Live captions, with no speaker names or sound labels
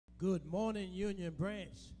Good morning, Union Branch.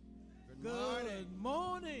 Good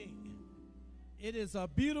morning. It is a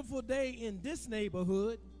beautiful day in this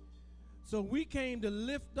neighborhood, so we came to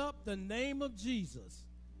lift up the name of Jesus.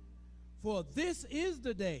 For this is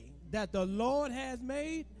the day that the Lord has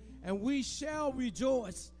made, and we shall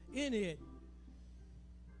rejoice in it.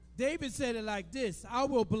 David said it like this: I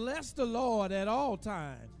will bless the Lord at all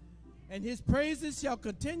times, and his praises shall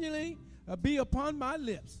continually be upon my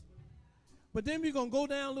lips. But then we're going to go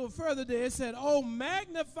down a little further there. It said, oh,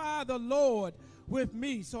 magnify the Lord with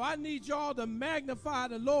me. So I need y'all to magnify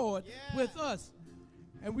the Lord with us,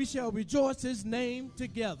 and we shall rejoice his name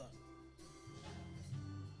together.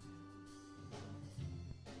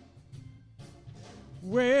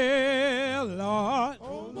 Well, Lord,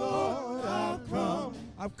 oh Lord,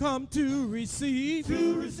 I've come to receive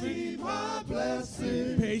my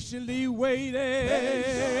blessing, patiently waiting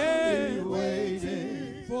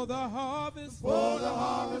for the harvest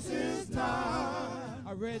is nigh.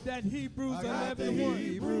 I read that Hebrews I got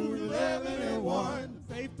 11:1.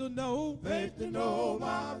 Faith to know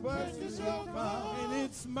my blessing shall come. And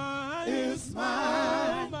it's mine,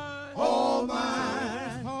 all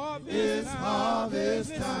mine. It's harvest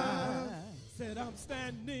Listen, time. Said I'm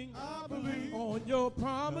standing, I believe on your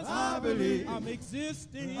promise. I believe I'm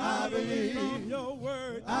existing, I believe from your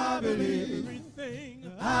word. I believe everything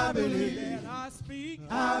I believe that I speak.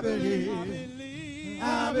 I believe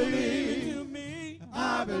I believe to me.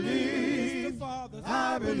 I believe it's the Father's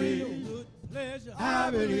I believe good pleasure. I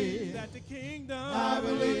believe that the kingdom I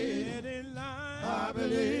believe get in line. I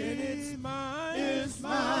believe and it's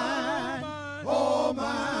mine. All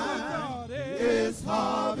mine. It's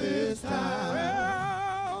harvest time.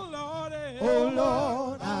 Well, Lord, oh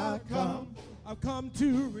Lord, I've come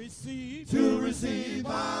to receive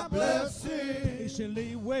my blessing.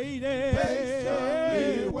 Patiently waiting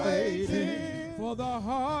for the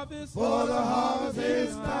harvest.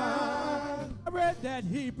 Is time. I read that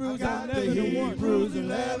Hebrews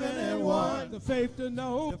 11:1. The faith to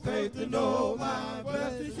know my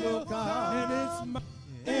blessing shall come. And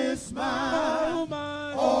it's mine.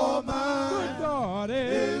 mine. All mine. Good God,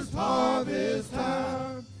 It's harvest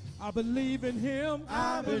time. I believe in him.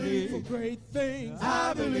 I believe for great things.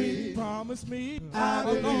 I believe He promised me I a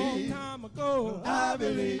long believe time ago. I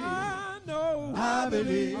believe I know I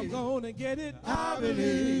believe I'm gonna get it. I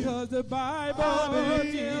believe because the Bible I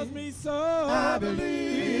believe tells me so. I believe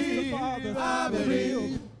It's the Father's I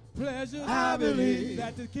believe pleasure. I believe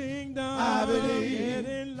that the kingdom I believe get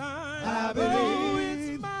in line. I believe oh,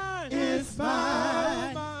 it's mine. It's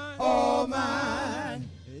mine. All All mine.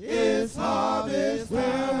 It's harvest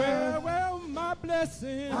time. Well, my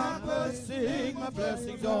blessing. My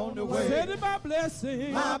blessing's on the way. Said it, my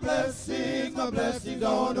blessing. My blessing's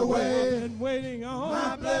on the way. Been waiting on.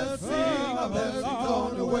 My blessing's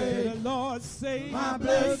on the way. The Lord say. My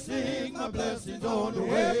blessing's on the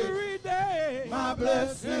way. Every day. My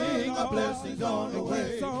blessing's on the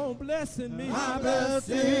way. Keeps on blessing me. My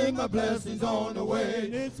blessing's on the way.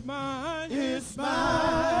 And it's mine. It's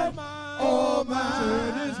mine. All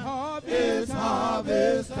mine. It's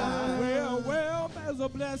harvest time. Well, there's a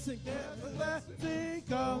blessing. There's a blessing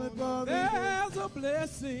coming for me. There's a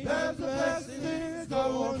blessing. There's a blessing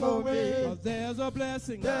coming for me. There's a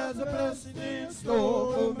blessing. There's a blessing in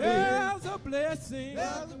store for me. There's a blessing.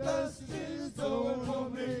 There's a blessing in store for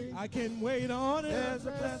me. I can wait on it. There's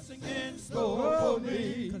a blessing in store for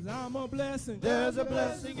me. Cause I'm a blessing. There's a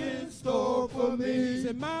blessing in store for me.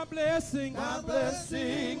 Say my blessing. My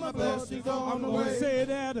blessing's on I'm the gonna way. say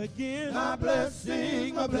that again. My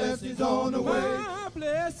blessing's on the way. My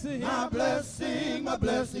blessing. My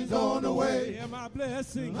blessing's on the way. Yeah, my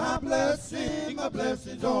blessing. My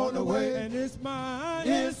blessing's on the way. And it's mine.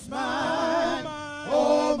 It's mine.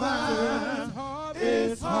 All mine.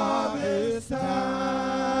 It's harvest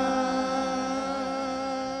time.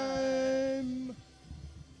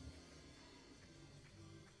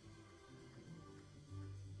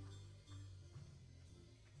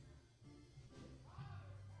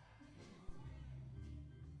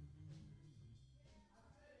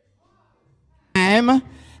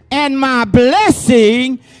 And my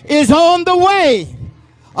blessing is on the way.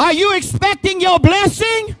 Are you expecting your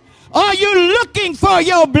blessing? Are you looking for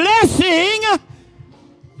your blessing?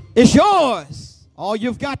 It's yours. All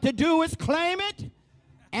you've got to do is claim it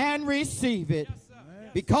and receive it.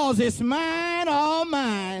 Because it's mine, all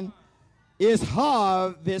mine. It's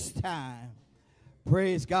harvest time.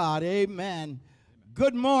 Praise God. Amen.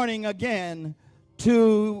 Good morning again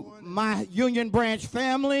to my Union Branch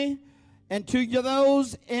family. And to you,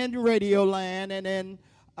 those in Radio Land, and then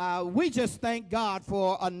we just thank God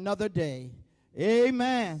for another day.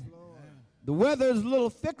 Amen. The weather is a little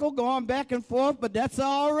fickle, going back and forth, but that's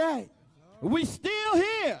all right. We still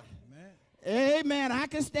here. Amen. I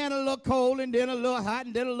can stand a little cold and then a little hot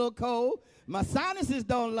and then a little cold. My sinuses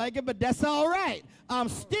don't like it, but that's all right. I'm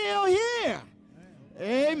still here.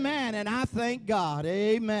 Amen. And I thank God.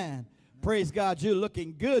 Amen. Praise God. You're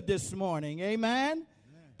looking good this morning. Amen.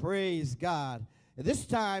 Praise God. At this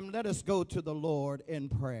time, let us go to the Lord in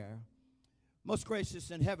prayer. Most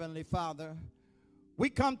gracious and heavenly Father, we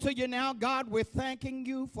come to you now, God. We're thanking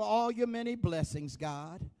you for all your many blessings,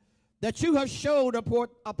 God, that you have showed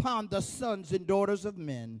upon the sons and daughters of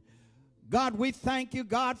men. God, we thank you,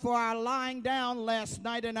 God, for our lying down last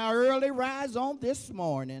night and our early rise on this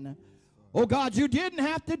morning. Oh, God, you didn't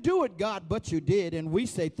have to do it, God, but you did, and we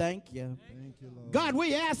say thank you. Thank you, Lord. God,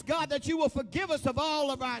 we ask, God, that you will forgive us of all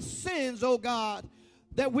of our sins, oh, God,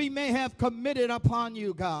 that we may have committed upon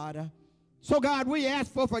you, God. So, God, we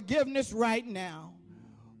ask for forgiveness right now.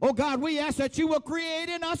 Oh, God, we ask that you will create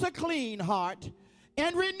in us a clean heart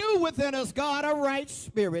and renew within us, God, a right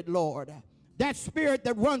spirit, Lord. That spirit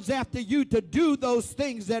that runs after you to do those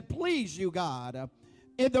things that please you, God.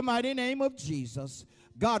 In the mighty name of Jesus.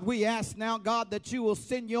 God, we ask now, God, that you will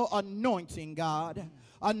send your anointing, God.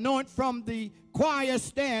 Anoint from the choir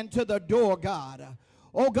stand to the door, God.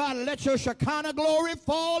 Oh, God, let your Shekinah glory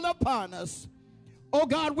fall upon us. Oh,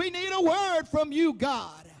 God, we need a word from you,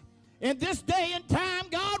 God. In this day and time,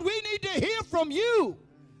 God, we need to hear from you.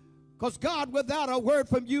 Because, God, without a word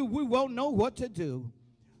from you, we won't know what to do.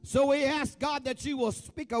 So we ask, God, that you will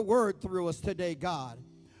speak a word through us today, God.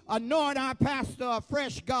 Anoint our pastor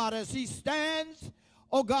afresh, God, as he stands,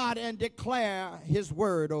 oh, God, and declare his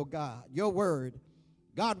word, oh, God, your word.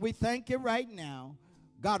 God, we thank you right now.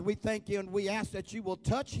 God, we thank you, and we ask that you will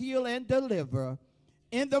touch, heal, and deliver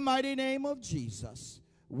in the mighty name of Jesus.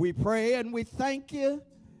 We pray and we thank you,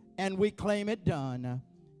 and we claim it done.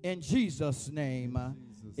 In Jesus' name,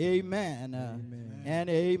 amen, Amen. and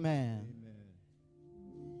amen.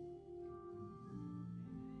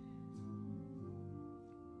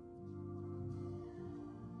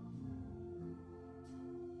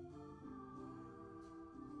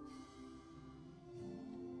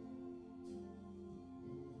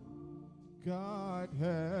 God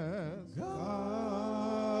has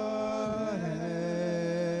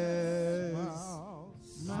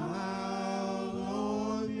smiled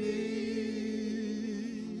on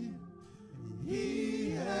me. He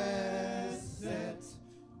has set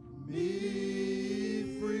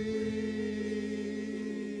me free.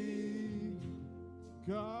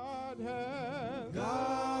 God has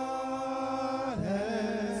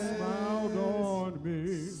smiled on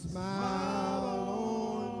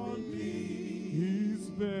me. He's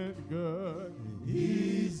been good.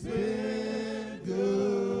 He's been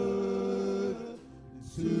good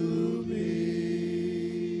to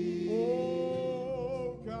me.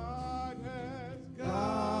 Oh, God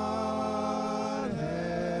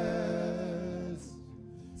has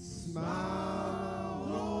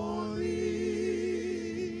smiled on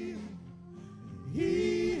me.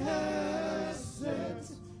 He has set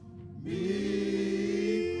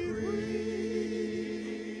me free.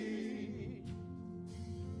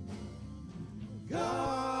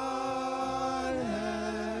 God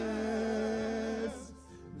has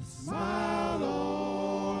smiled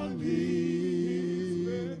on me.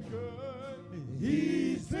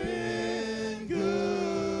 He's been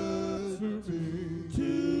good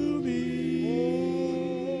to me.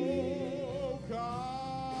 Oh,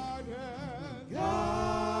 God has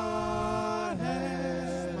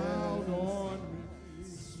smiled on me.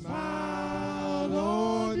 Smiled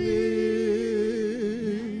on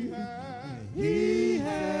me. He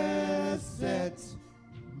has set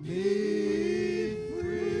me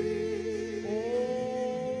free.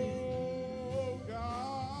 Oh,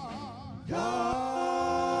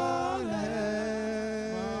 God has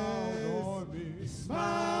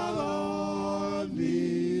smiled on me.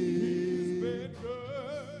 He's been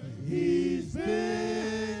good. He's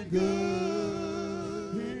been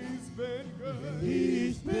good.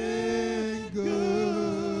 He's been good.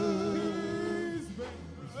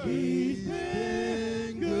 He's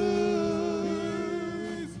been good.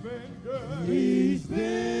 He's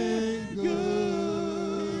been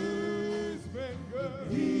good.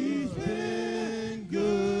 He's been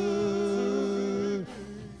good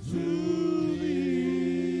to me.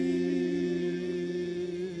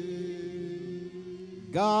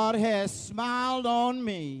 God has smiled on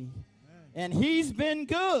me, and he's been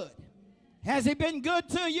good. Has he been good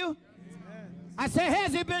to you? I say,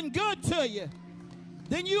 has he been good to you?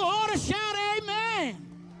 Then you ought to shout amen.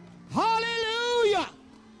 Hallelujah.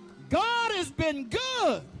 God has been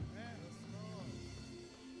good.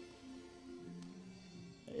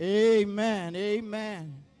 Amen.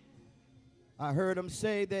 Amen. I heard him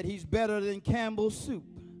say that he's better than Campbell's soup.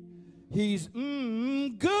 He's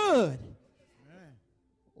good.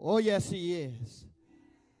 Oh, yes, he is.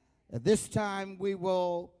 At this time, we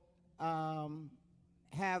will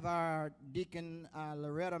have our Deacon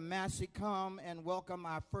Loretta Massey come and welcome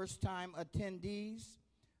our first-time attendees,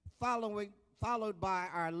 followed by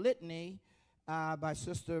our litany by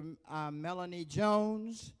Sister Melanie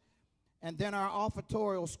Jones, and then our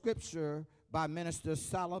offertorial scripture by Minister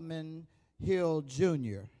Solomon Hill,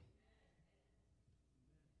 Jr.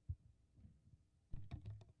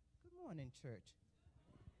 Good morning, church.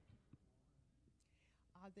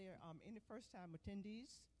 Are there any first-time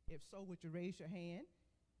attendees? If so, would you raise your hand?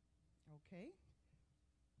 Okay.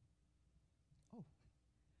 Oh,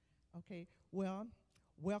 okay. Well,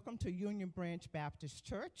 welcome to Union Branch Baptist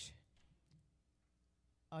Church,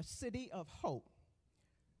 a city of hope.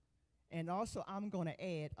 And also, I'm going to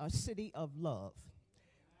add, a city of love.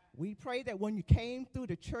 We pray that when you came through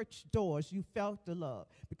the church doors, you felt the love,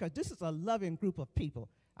 because this is a loving group of people.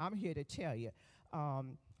 I'm here to tell you.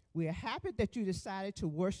 We're happy that you decided to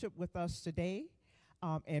worship with us today,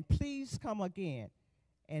 and please come again.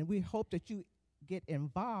 And we hope that you get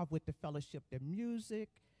involved with the fellowship, the music,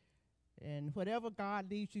 and whatever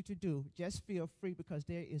God leads you to do. Just feel free, because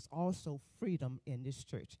there is also freedom in this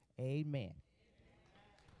church. Amen.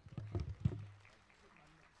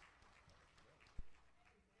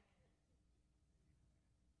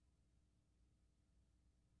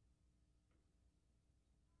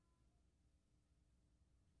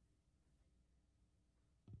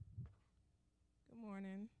 Good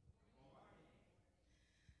morning.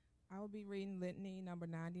 I will be reading Litany number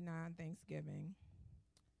 99, Thanksgiving.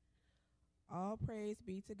 All praise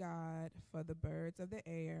be to God for the birds of the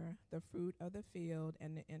air, the fruit of the field,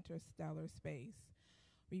 and the interstellar space.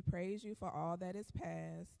 We praise you for all that is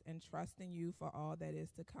past and trust in you for all that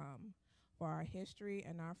is to come. For our history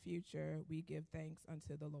and our future, we give thanks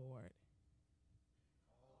unto the Lord.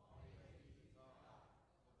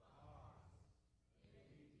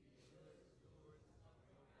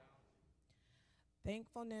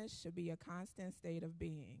 Thankfulness should be a constant state of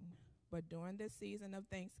being, but during this season of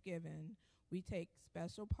Thanksgiving, we take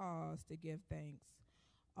special pause to give thanks.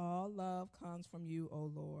 All love comes from you,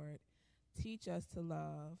 O Lord. Teach us to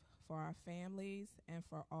love. For our families and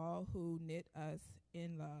for all who knit us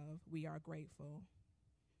in love, we are grateful.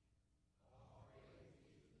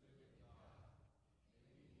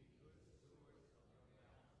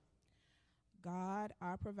 God,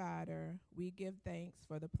 our provider, we give thanks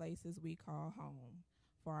for the places we call home,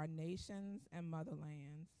 for our nations and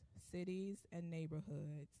motherlands, cities and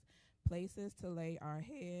neighborhoods, places to lay our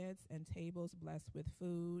heads and tables blessed with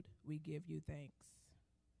food, we give you thanks.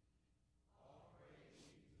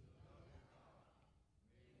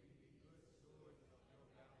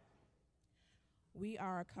 We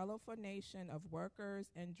are a colorful nation of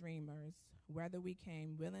workers and dreamers, whether we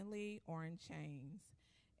came willingly or in chains.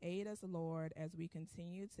 Aid us, Lord, as we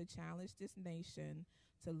continue to challenge this nation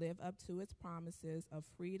to live up to its promises of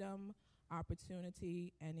freedom,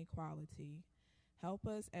 opportunity, and equality. Help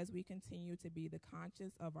us as we continue to be the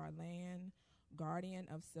conscience of our land, guardian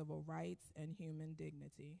of civil rights and human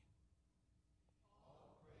dignity.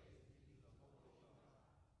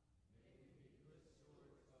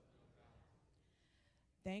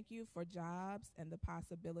 Thank you for jobs and the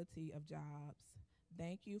possibility of jobs.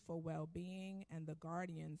 Thank you for well-being and the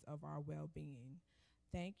guardians of our well-being.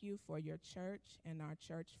 Thank you for your church and our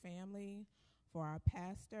church family, for our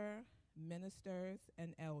pastor, ministers,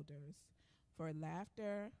 and elders. For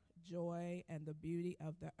laughter, joy, and the beauty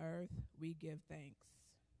of the earth, we give thanks.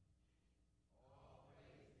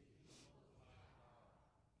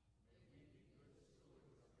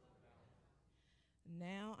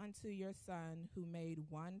 Now unto your Son, who made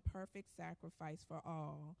one perfect sacrifice for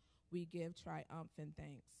all, we give triumphant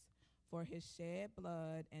thanks. For his shed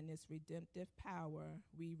blood and its redemptive power,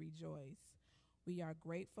 we rejoice. We are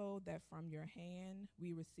grateful that from your hand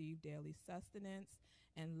we receive daily sustenance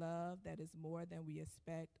and love that is more than we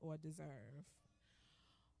expect or deserve.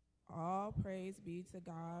 All praise be to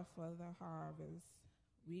God for the harvest.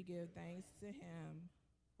 We give thanks to him,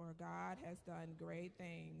 for God has done great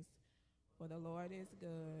things. For the Lord is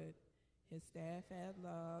good. His steadfast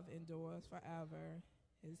love endures forever.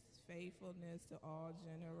 His faithfulness to all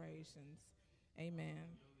generations.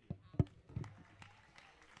 Amen.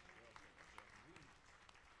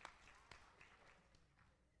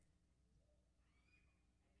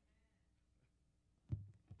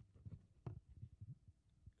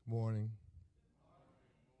 Good morning.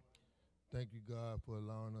 Thank you, God, for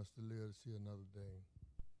allowing us to live to see another day.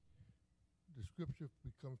 The scripture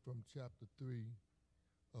comes from chapter 3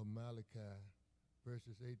 of Malachi,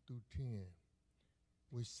 verses 8 through 10,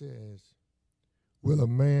 which says, "Will a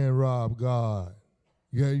man rob God?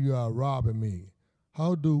 Yet you are robbing me.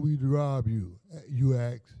 How do we rob you?" You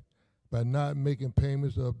ask. "By not making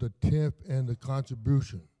payments of the tenth and the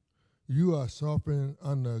contribution. You are suffering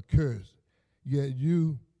under a curse, yet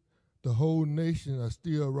you, the whole nation, are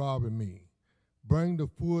still robbing me. Bring the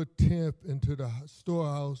full tenth into the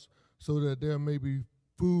storehouse so that there may be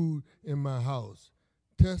food in my house.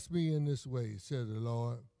 Test me in this way, says the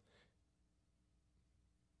Lord.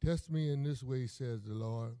 Test me in this way, says the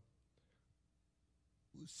Lord.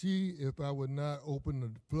 See if I would not open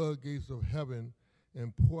the floodgates of heaven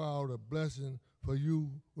and pour out a blessing for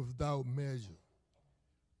you without measure."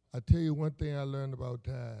 I tell you one thing I learned about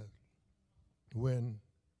tithe. When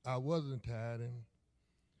I wasn't tithing,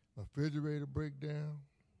 my refrigerator break down,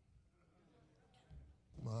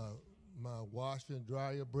 my washer and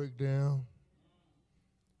dryer break down,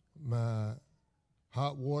 my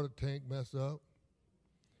hot water tank mess up.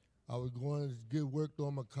 I was going to get worked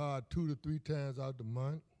on my car 2 to 3 times out the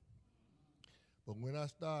month. But when I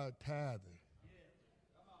started tithing,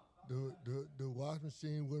 the washing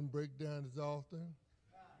machine wouldn't break down as often.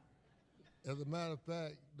 As a matter of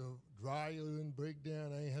fact, the dryer didn't break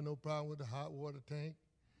down. I ain't had no problem with the hot water tank.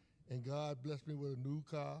 And God blessed me with a new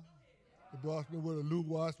car. He blessed me with a new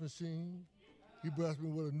washing machine. He blessed me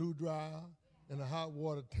with a new dryer and a hot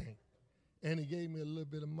water tank. And he gave me a little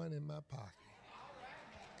bit of money in my pocket.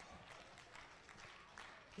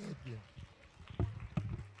 Thank you.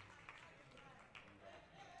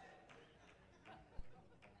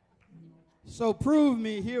 So prove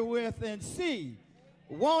me herewith and see.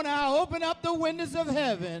 Won't I open up the windows of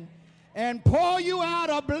heaven and pour you out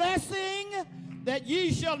a blessing that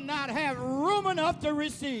ye shall not have room enough to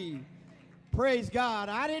receive? Praise God.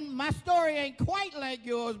 My story ain't quite like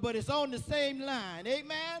yours, but it's on the same line.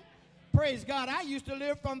 Amen. Praise God. I used to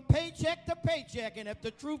live from paycheck to paycheck, and if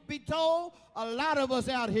the truth be told, a lot of us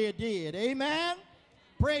out here did. Amen.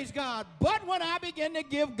 Praise God. But when I began to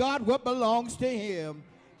give God what belongs to him,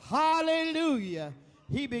 hallelujah,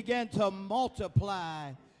 he began to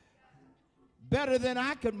multiply better than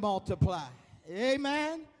I could multiply.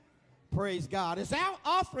 Amen. Praise God. It's our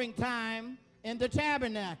offering time in the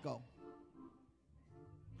tabernacle.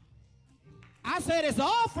 I said it's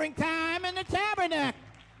offering time in the tabernacle.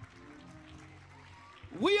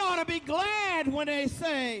 We ought to be glad when they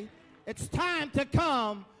say it's time to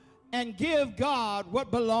come and give God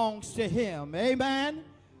what belongs to him. Amen.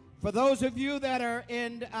 For those of you that are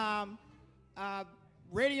in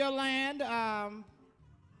Radio Land,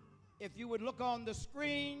 if you would look on the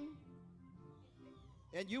screen,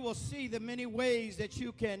 and you will see the many ways that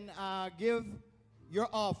you can give your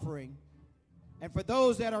offering. And for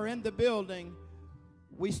those that are in the building,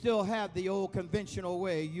 we still have the old conventional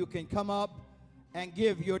way. You can come up and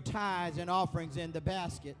give your tithes and offerings in the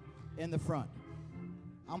basket in the front.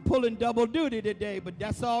 I'm pulling double duty today, but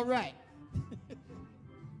that's all right.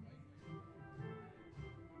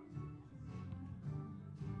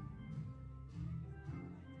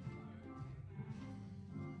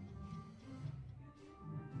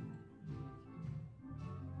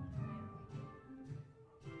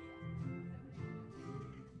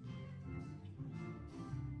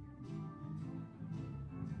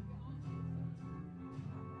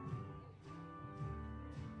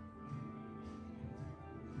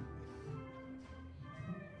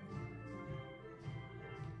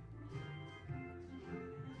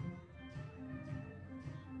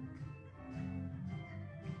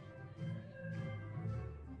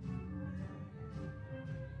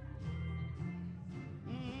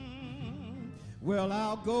 Well,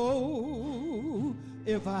 I'll go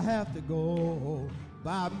if I have to go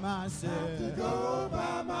by myself. Have to go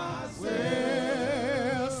by myself.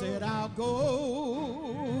 Well, said I'll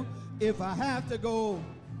go if I have to go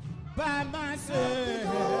by myself. Have to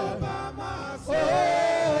go by myself.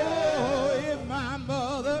 Oh, if my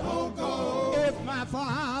mother don't go, if my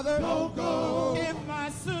father don't go, if my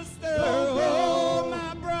sister don't go, oh,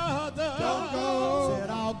 my brother don't go, said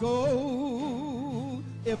I'll go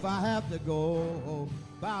if I have to go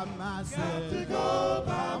by myself. have to go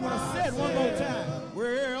by I'm going to say it one more time.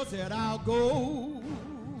 Well, said I'll go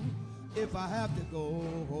if I have to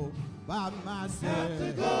go by myself. have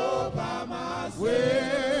to go by myself.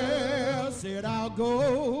 Well, said I'll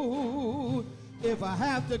go if I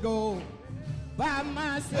have to go by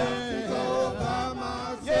myself. have to go by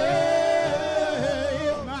myself.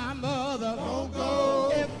 Yeah, if my mother don't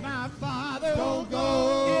go, if my father don't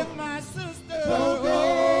go, if my sister don't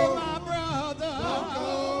go, my brother don't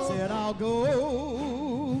go, said I'll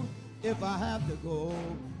go if I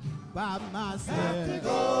by myself. Have to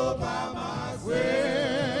go by myself.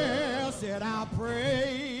 Well, said I'll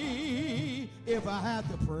pray if I have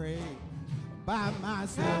to pray by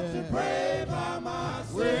myself. Have to pray by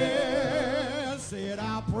myself. Well, said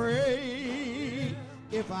I'll pray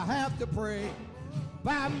if I have to pray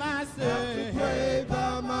by myself. Have to pray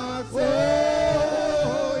by myself.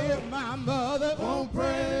 Oh, if my mother won't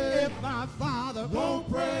pray, if my father won't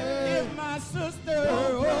pray, if my sister,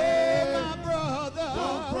 won't pray, oh, my brother,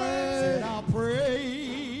 won't pray, said I'll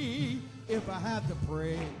pray if I have to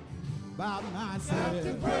pray by myself. have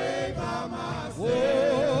to pray by myself.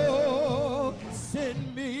 Oh,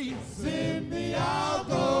 send me, I'll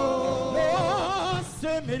go. Lord,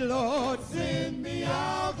 send me, Lord, Send me,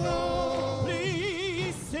 I'll go.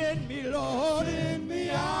 please send me, Lord. Send me,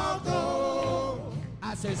 I'll go.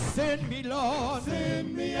 I said, send me, Lord.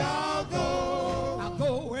 Send me, I'll go. I'll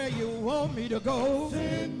go where you want me to go.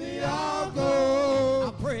 Send me, I'll go.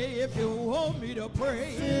 I'll pray if you want me to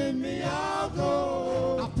pray. Send me, I'll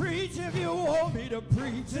go. I'll preach if you want me to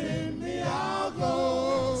preach. Send me, I'll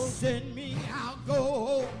go. Send me, I'll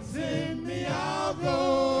go. Send me, I'll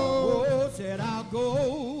go. Oh, said I'll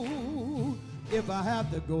go if I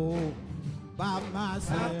have to go by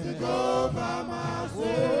myself. Have to go by myself.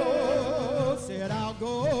 Oh, said I'll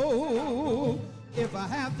go if I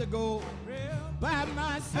have to go by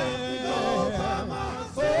myself. Have to go by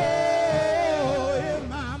myself. Oh, if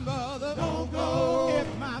my mother Don't go.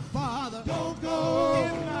 if my father Don't go.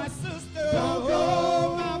 if my sister, Don't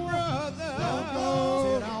go. my brother, Don't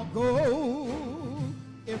go. said I'll go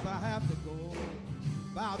if I have to go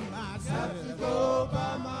by myself. Have to go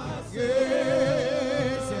by myself.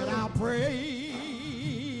 Yeah, said I'll pray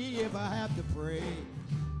if I have to pray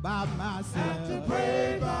by myself. Have to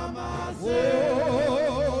pray by myself.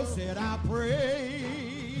 Oh, said I'll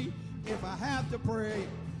pray if I have to pray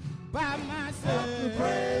by myself. Have to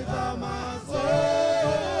pray by myself.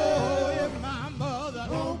 Oh, if my mother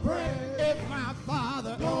Don't pray. if my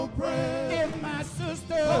father Don't pray. if my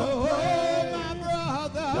sister, Don't pray. oh, my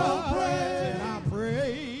brother, Don't pray. said I'll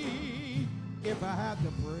pray if I have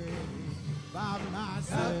to pray by myself.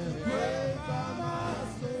 Have to pray by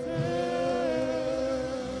myself.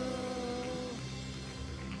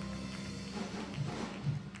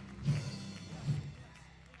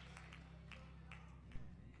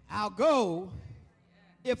 I'll go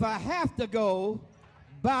if I have to go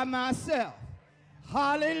by myself.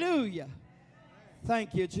 Hallelujah.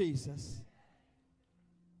 Thank you, Jesus.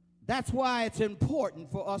 That's why it's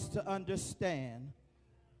important for us to understand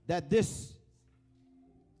that this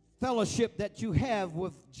fellowship that you have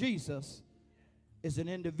with Jesus is an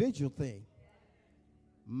individual thing.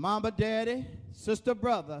 Mama, daddy, sister,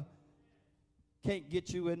 brother can't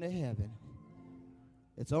get you into heaven.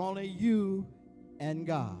 It's only you and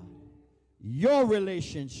God. Your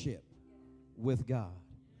relationship with God.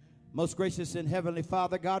 Most gracious and heavenly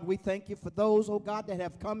Father, God, we thank you for those, oh God, that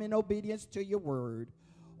have come in obedience to your word.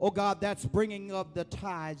 Oh God, that's bringing up the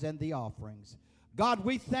tithes and the offerings. God,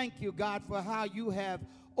 we thank you, God, for how you have,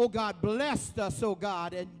 oh God, blessed us, oh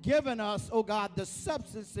God, and given us, oh God, the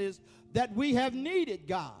substances that we have needed,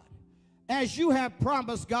 God. As you have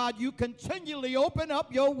promised, God, you continually open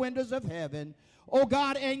up your windows of heaven, oh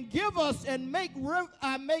God, and give us and make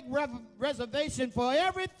reservation for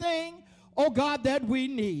everything, oh God, that we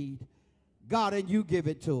need. God, and you give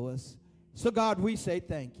it to us. So God, we say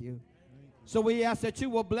thank you. So we ask that you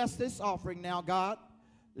will bless this offering now, God.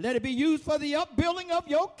 Let it be used for the upbuilding of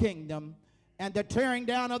your kingdom and the tearing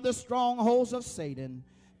down of the strongholds of Satan.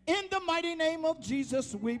 In the mighty name of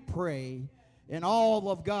Jesus we pray. And all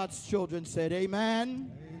of God's children said amen,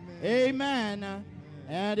 amen, amen,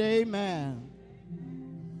 and amen.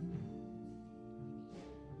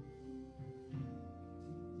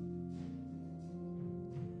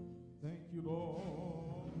 Thank you, Lord.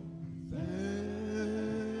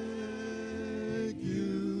 Thank you,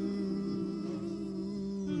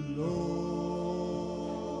 Lord.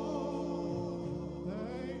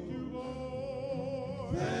 Thank you,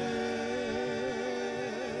 Lord. Thank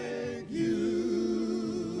you,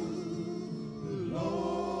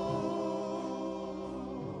 Lord.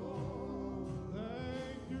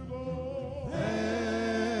 Thank you, Lord. Thank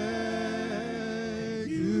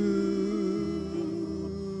you,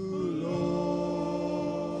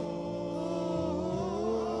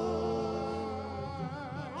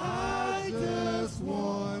 I just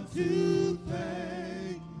want to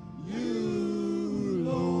thank you,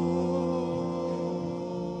 Lord.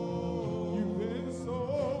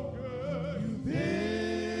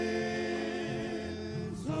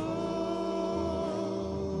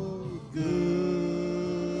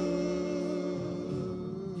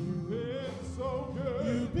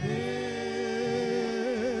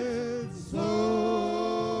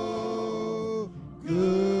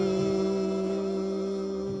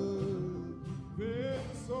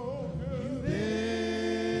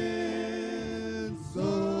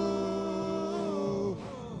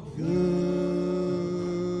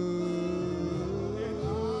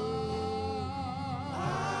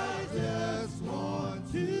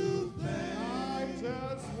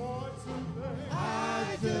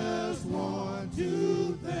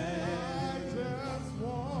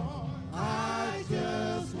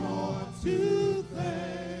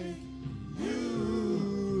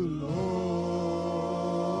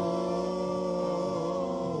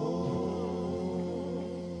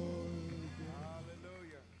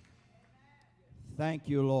 Thank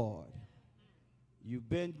you, Lord. You've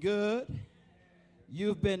been good.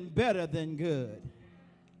 You've been better than good.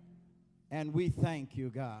 And we thank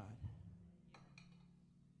you, God.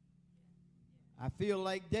 I feel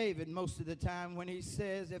like David most of the time when he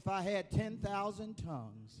says, if I had 10,000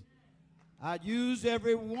 tongues, I'd use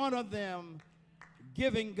every one of them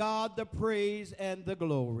giving God the praise and the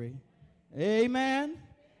glory. Amen.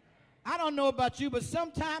 I don't know about you, but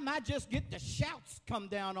sometimes I just get the shouts come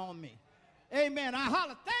down on me. Amen. I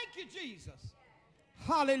holler, thank you, Jesus.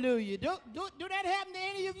 Hallelujah. Do that happen to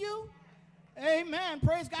any of you? Amen.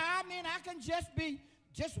 Praise God. I mean, I can just be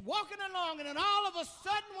walking along, and then all of a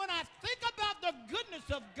sudden when I think about the goodness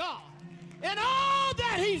of God and all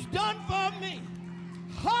that he's done for me,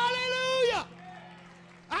 hallelujah,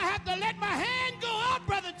 I have to let my hand go up,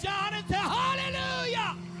 Brother John, and say,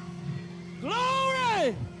 hallelujah,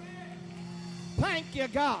 glory. Thank you,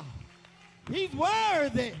 God. He's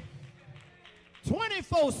worthy.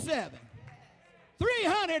 24/7,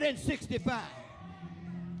 365.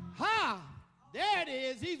 Ha! There it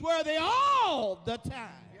is. He's worthy all the time.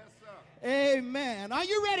 Yes, sir. Amen. Are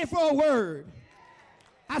you ready for a word?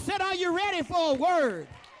 I said, are you ready for a word?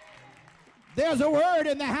 There's a word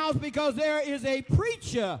in the house because there is a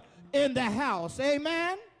preacher in the house.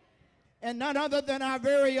 Amen. And none other than our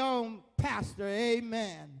very own pastor.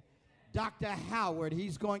 Amen. Dr. Howard.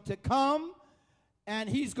 He's going to come and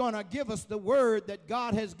he's going to give us the word that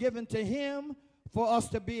God has given to him for us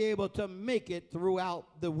to be able to make it throughout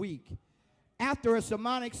the week. After a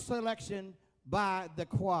sermonic selection by the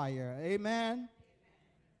choir. Amen.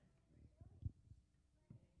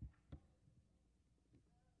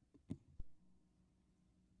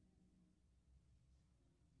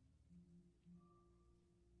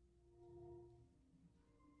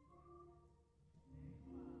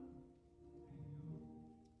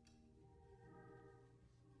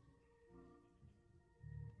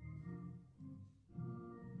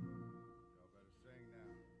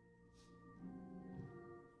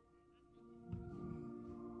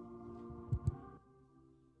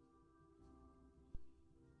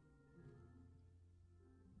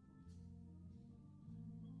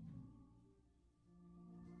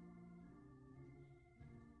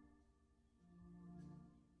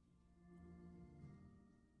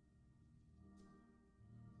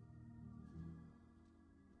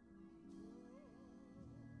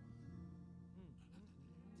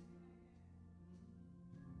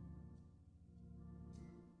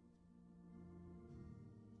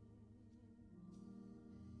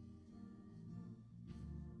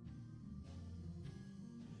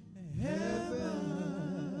 Heaven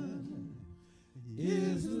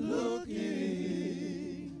is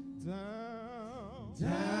looking down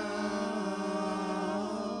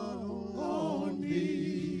on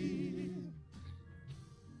me.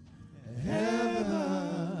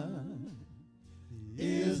 Heaven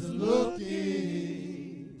is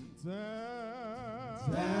looking down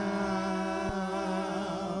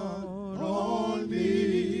on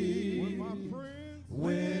me.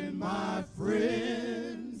 When my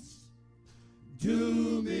friends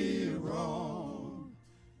do me wrong,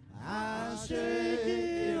 I shake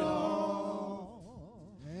it off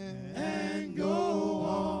and go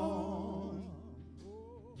on.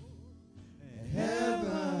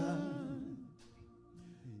 Heaven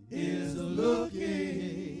is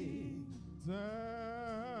looking down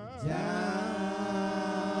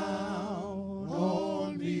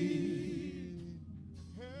on me.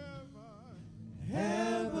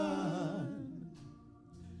 Heaven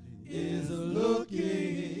is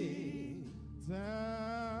looking down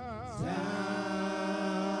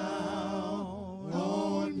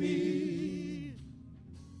on me.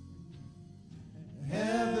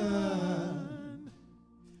 Heaven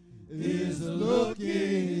is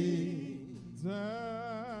looking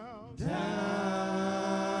down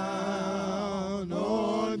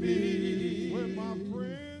on me.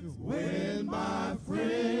 When my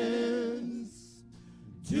friends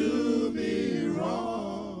do me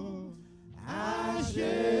wrong, I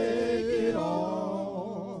shake it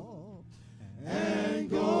off and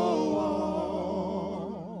go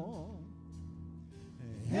on.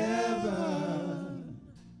 Heaven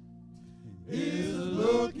is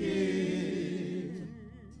looking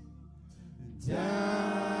down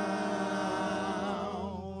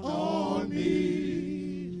on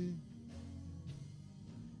me.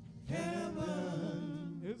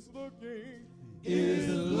 Heaven is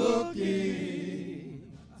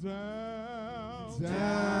looking down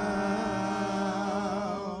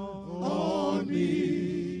on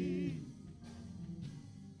me.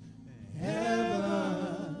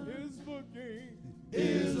 Heaven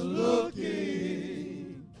is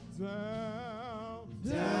looking down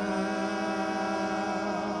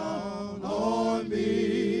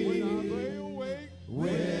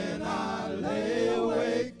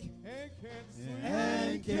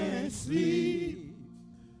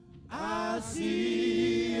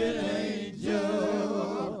see an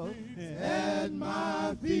angel at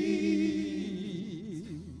my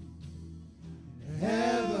feet.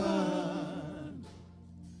 Heaven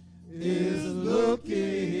is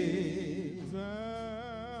looking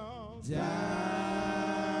down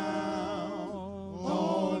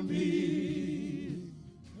on me.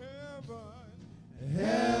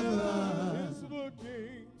 Heaven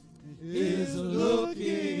is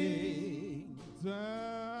looking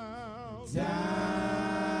down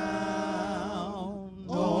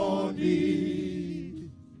on me.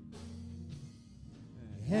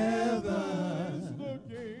 Heaven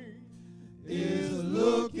is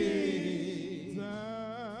looking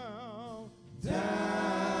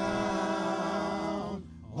down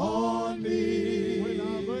on me.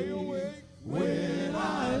 When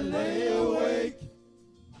I lay awake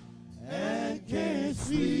and can't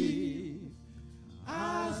sleep,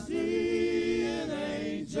 I see an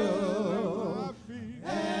angel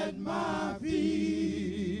at my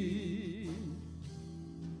feet.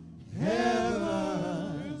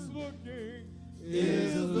 Heaven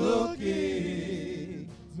is looking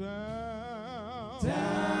down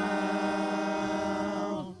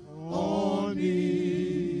on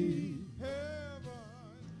me.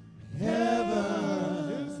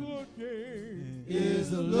 Heaven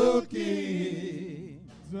is looking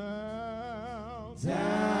down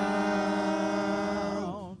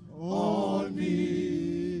on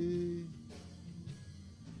me.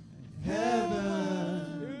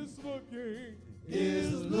 Heaven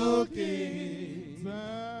is looking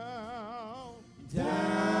down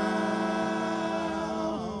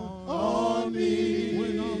on me.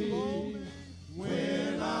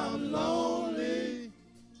 When I'm lonely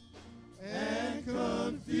and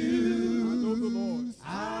confused,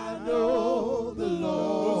 I know the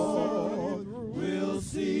Lord will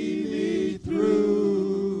see me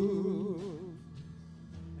through.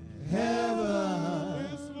 Heaven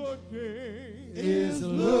is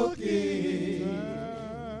looking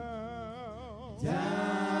down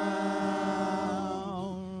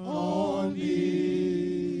on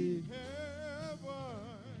me.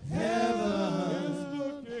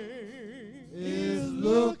 Heaven is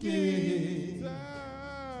looking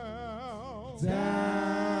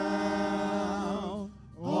down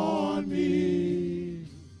on me.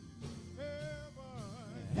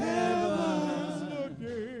 Heaven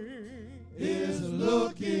is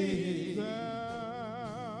looking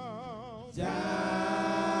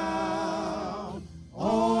down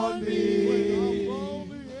on me.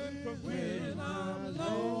 When I'm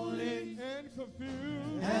lonely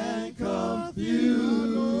and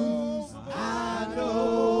confused, I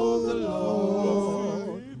know the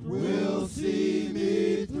Lord will see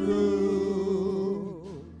me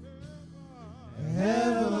through.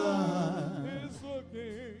 Heaven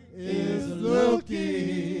is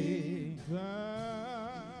looking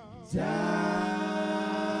down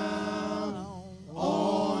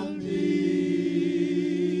on me.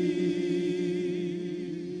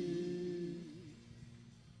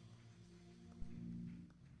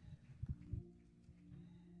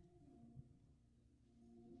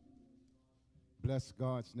 Bless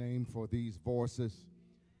God's name for these voices,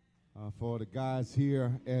 for the guys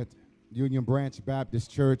here at Union Branch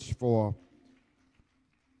Baptist Church for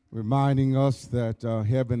reminding us that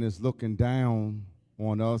heaven is looking down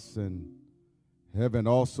on us, and heaven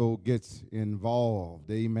also gets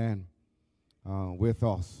involved, amen, with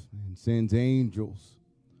us, and sends angels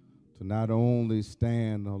to not only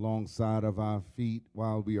stand alongside of our feet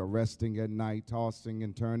while we are resting at night, tossing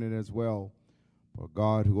and turning as well, but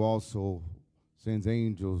God who also sends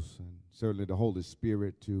angels and certainly the Holy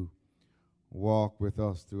Spirit to walk with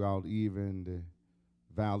us throughout even the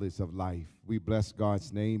valleys of life. We bless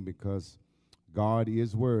God's name because God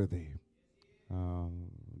is worthy.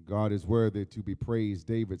 God is worthy to be praised.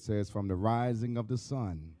 David says, from the rising of the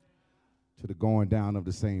sun to the going down of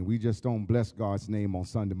the same. We just don't bless God's name on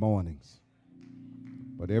Sunday mornings.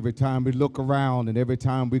 But every time we look around and every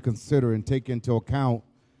time we consider and take into account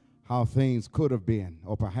how things could have been,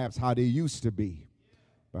 or perhaps how they used to be,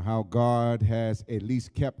 but how God has at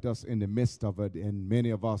least kept us in the midst of it, and many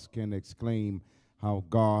of us can exclaim how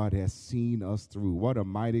God has seen us through. What a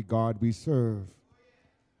mighty God we serve.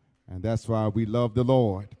 And that's why we love the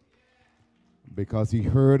Lord, because he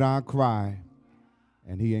heard our cry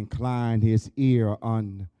and he inclined his ear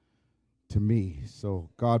unto me. So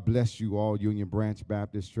God bless you all, Union Branch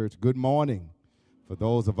Baptist Church. Good morning. For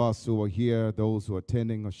those of us who are here, those who are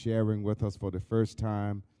attending or sharing with us for the first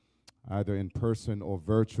time, either in person or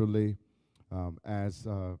virtually, as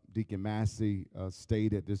Deacon Massey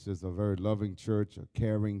stated, this is a very loving church, a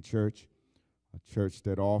caring church, a church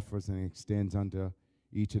that offers and extends unto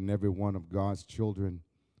each and every one of God's children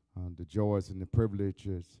the joys and the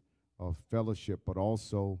privileges of fellowship, but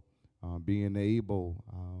also being able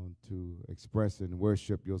to express and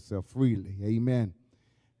worship yourself freely. Amen.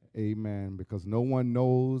 Amen. Because no one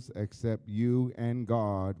knows except you and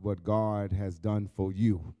God what God has done for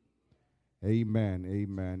you. Amen.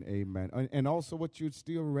 Amen. Amen. And also what you're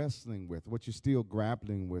still wrestling with, what you're still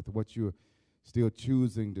grappling with, what you're still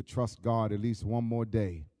choosing to trust God at least one more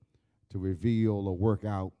day to reveal or work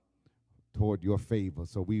out toward your favor.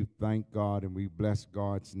 So we thank God and we bless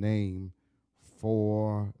God's name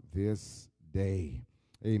for this day.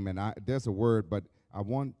 Amen. There's a word, but I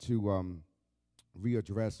want to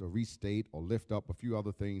readdress or restate or lift up a few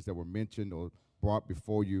other things that were mentioned or brought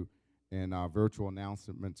before you in our virtual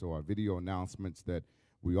announcements or our video announcements, that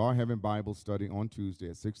we are having Bible study on Tuesday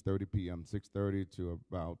at 6:30 p.m., 6:30 to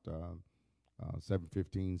about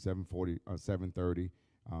 7:15, 7:40, 7:30,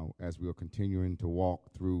 as we are continuing to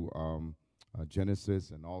walk through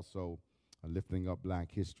Genesis, and also lifting up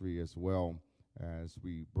Black history as well, as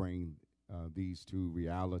we bring these two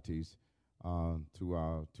realities to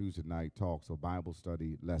our Tuesday night talks or Bible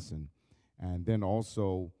study lesson. And then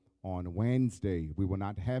also on Wednesday, we will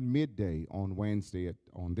not have midday on Wednesday,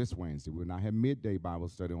 on this Wednesday. We will not have midday Bible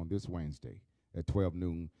study on this Wednesday at 12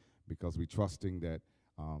 noon, because we're trusting that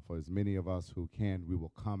for as many of us who can, we will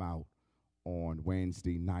come out on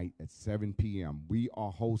Wednesday night at 7 p.m. We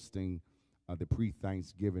are hosting the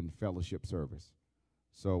pre-Thanksgiving fellowship service.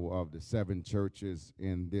 So of the 7 churches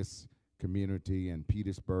in this community in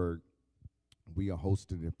Petersburg, we are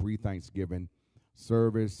hosting the pre-Thanksgiving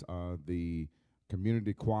service. The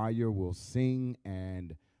community choir will sing,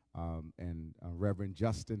 and Reverend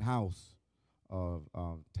Justin House of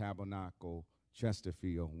Tabernacle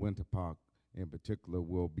Chesterfield, Winter Park in particular,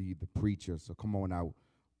 will be the preacher. So come on out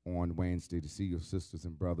on Wednesday to see your sisters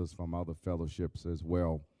and brothers from other fellowships as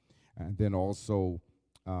well. And then also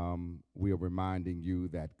we are reminding you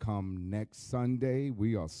that come next Sunday,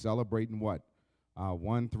 we are celebrating what?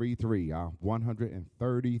 133, our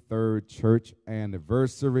 133rd church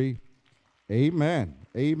anniversary. Amen.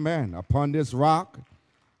 Amen. Upon this rock,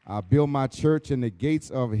 I build my church, and the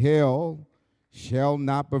gates of hell shall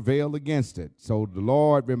not prevail against it. So the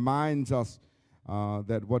Lord reminds us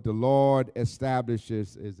that what the Lord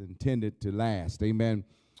establishes is intended to last. Amen.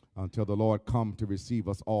 Until the Lord come to receive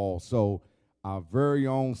us all. So our very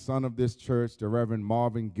own son of this church, the Reverend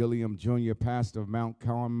Marvin Gilliam Jr., pastor of Mount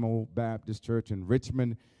Carmel Baptist Church in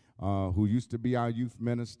Richmond, who used to be our youth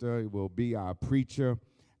minister, will be our preacher.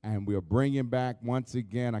 And we're bringing back once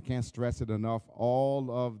again, I can't stress it enough, all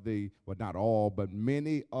of the, well, not all, but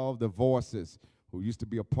many of the voices who used to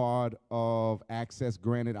be a part of Access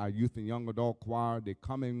Granted, our youth and young adult choir. They're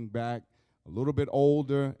coming back a little bit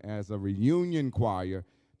older as a reunion choir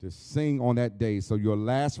to sing on that day. So your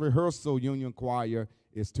last rehearsal, Union Choir,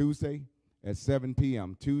 is Tuesday at 7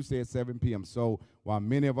 p.m., Tuesday at 7 p.m. So while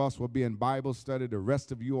many of us will be in Bible study, the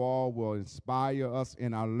rest of you all will inspire us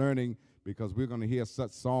in our learning, because we're going to hear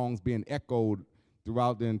such songs being echoed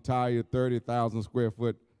throughout the entire 30,000 square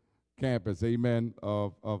foot campus, amen,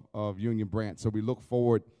 of Union Branch. So we look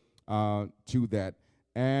forward to that.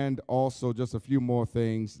 And also just a few more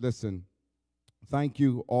things. Listen, thank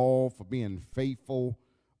you all for being faithful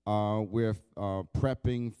with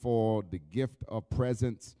prepping for the gift of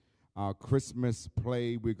presents. Our Christmas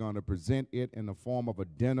play, we're going to present it in the form of a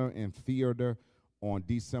dinner and theater on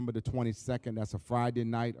December the 22nd. That's a Friday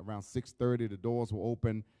night around 6:30. The doors will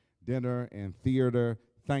open. Dinner and theater.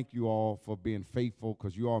 Thank you all for being faithful,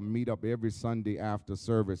 because you all meet up every Sunday after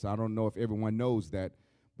service. I don't know if everyone knows that,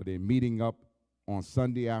 but they're meeting up on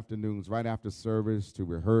Sunday afternoons right after service to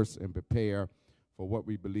rehearse and prepare for what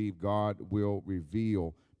we believe God will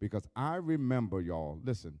reveal. Because I remember, y'all,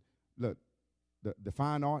 listen, look, the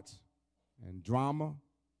fine arts and drama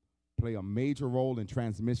play a major role in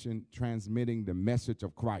transmitting the message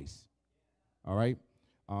of Christ. All right?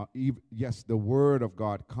 Yes, the word of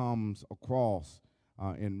God comes across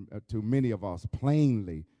to many of us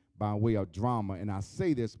plainly by way of drama. And I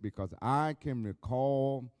say this because I can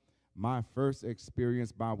recall my first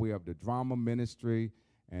experience by way of the drama ministry,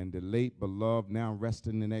 and the late beloved, now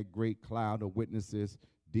resting in that great cloud of witnesses,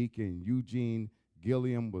 Deacon Eugene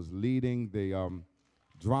Gilliam was leading the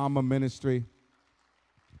drama ministry.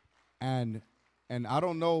 And I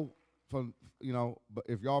don't know, but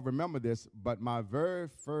if y'all remember this, but my very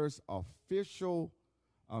first official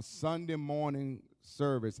Sunday morning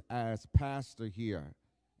service as pastor here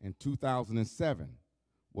in 2007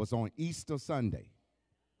 was on Easter Sunday.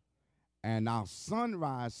 And our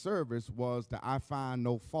sunrise service was the I Find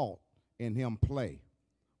No Fault in Him play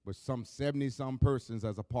with some 70-some persons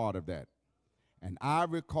as a part of that. And I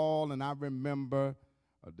recall and I remember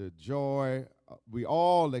the joy we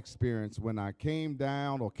all experienced when I came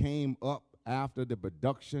down or came up after the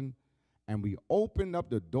production, and we opened up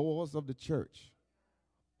the doors of the church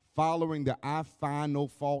following the I Find No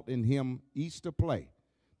Fault in Him Easter play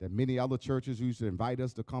that many other churches used to invite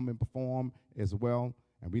us to come and perform as well.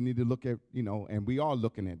 And we need to look at, and we are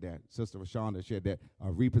looking at that. Sister Rashonda shared that,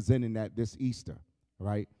 representing that this Easter,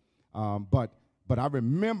 right? But I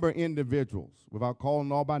remember individuals, without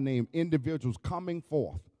calling all by name, individuals coming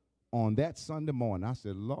forth on that Sunday morning. I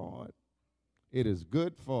said, Lord, it is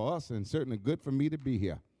good for us and certainly good for me to be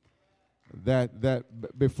here. That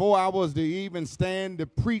before I was to even stand to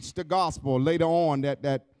preach the gospel later on,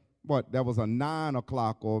 that was a 9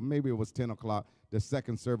 o'clock or maybe it was 10 o'clock, the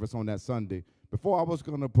second service on that Sunday. Before I was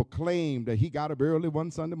going to proclaim that he got up early one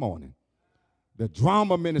Sunday morning, the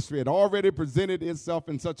drama ministry had already presented itself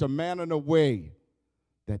in such a manner and a way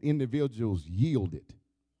that individuals yielded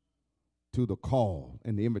to the call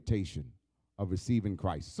and the invitation of receiving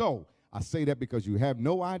Christ. So I say that because you have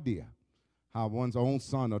no idea how one's own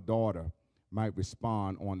son or daughter might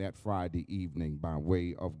respond on that Friday evening by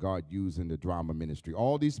way of God using the drama ministry.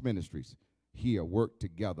 All these ministries here work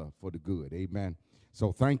together for the good. Amen.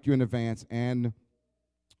 So thank you in advance. And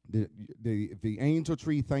the angel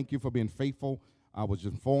tree, thank you for being faithful. I was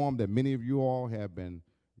informed that many of you all have been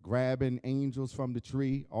grabbing angels from the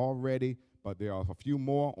tree already, but there are a few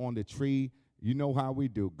more on the tree. You know how we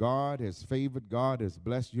do. God has favored, God has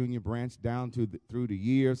blessed Union Branch down through the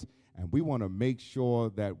years, and we want to make sure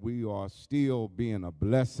that we are still being a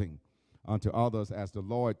blessing unto others as the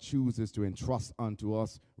Lord chooses to entrust unto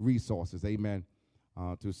us resources, amen,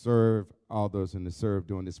 to serve others and to serve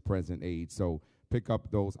during this present age. So pick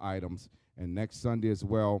up those items. And next Sunday as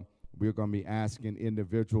well, we're going to be asking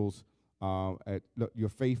individuals, look, you're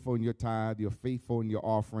faithful in your tithe, you're faithful in your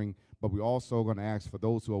offering, but we're also going to ask for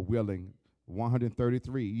those who are willing,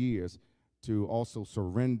 133 years, to also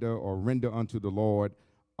surrender or render unto the Lord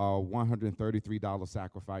a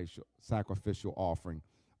 $133 sacrificial offering,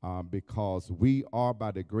 because we are, by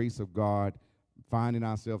the grace of God, finding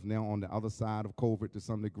ourselves now on the other side of COVID to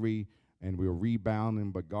some degree, and we're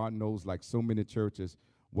rebounding, but God knows, like so many churches,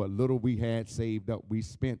 what little we had saved up, we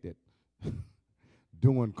spent it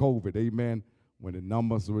during COVID, amen, when the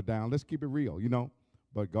numbers were down. Let's keep it real,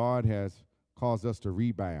 but God has caused us to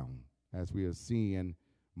rebound as we are seeing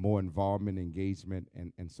more involvement, engagement,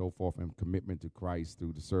 and so forth, and commitment to Christ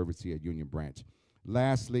through the service here at Union Branch.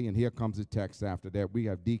 Lastly, and here comes the text after that, we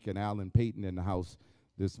have Deacon Alan Payton in the house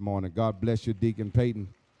this morning. God bless you, Deacon Payton.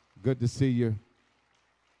 Good to see you.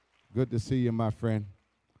 Good to see you, my friend.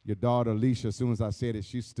 Your daughter, Alicia, as soon as I said it,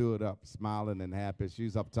 she stood up, smiling and happy.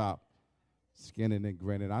 She's up top, skinning and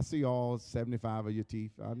grinning. I see all 75 of your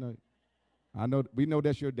teeth. I know. We know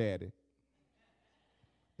that's your daddy.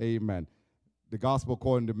 Amen. The gospel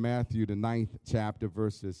according to Matthew, the 9th chapter,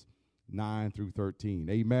 verses 9 through 13.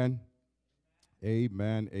 Amen.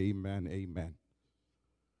 Amen, amen, amen.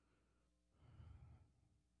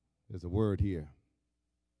 There's a word here.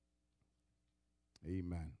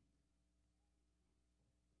 Amen.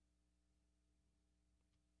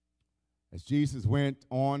 As Jesus went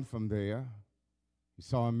on from there, he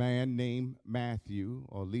saw a man named Matthew,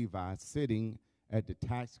 or Levi, sitting at the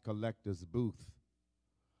tax collector's booth.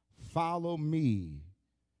 Follow me,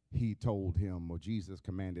 he told him, or Jesus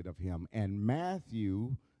commanded of him. And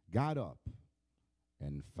Matthew got up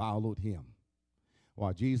and followed him.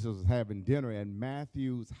 While Jesus was having dinner at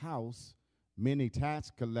Matthew's house, many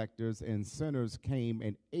tax collectors and sinners came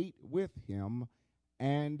and ate with him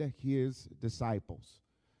and his disciples.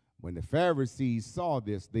 When the Pharisees saw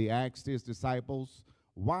this, they asked his disciples,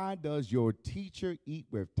 "Why does your teacher eat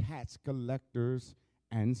with tax collectors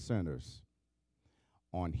and sinners?"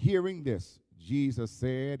 On hearing this, Jesus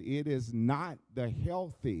said, "It is not the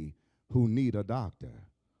healthy who need a doctor,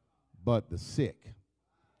 but the sick.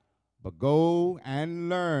 But go and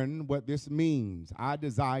learn what this means. I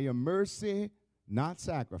desire mercy, not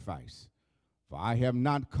sacrifice. For I have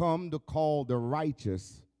not come to call the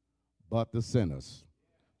righteous, but the sinners."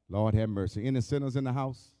 Lord have mercy. Any sinners in the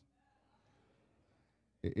house?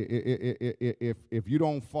 If you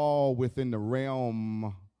don't fall within the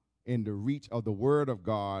realm, in the reach of the word of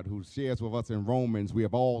God, who shares with us in Romans, we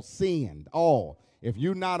have all sinned. All. If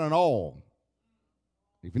you're not an all,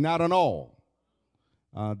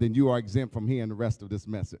 then you are exempt from hearing the rest of this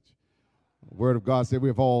message. The word of God said we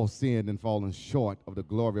have all sinned and fallen short of the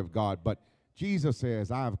glory of God. But Jesus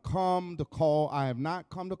says, I have not come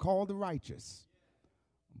to call the righteous,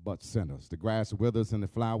 but sinners. The grass withers and the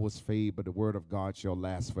flowers fade, but the word of God shall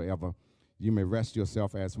last forever. You may rest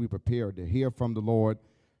yourself as we prepare to hear from the Lord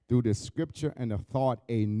through the scripture and the thought,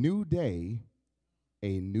 a new day,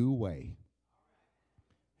 a new way.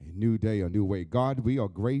 A new day, a new way. God, we are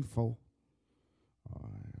grateful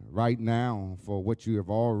right now for what you have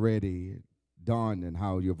already done and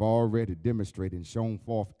how you've already demonstrated and shown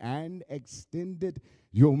forth and extended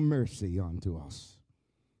your mercy unto us.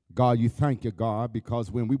 God, you thank you, God, because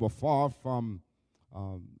when we were far from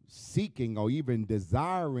seeking or even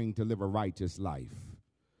desiring to live a righteous life,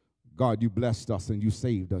 God, you blessed us and you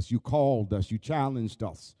saved us. You called us, you challenged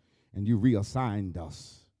us, and you reassigned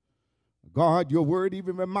us. God, your word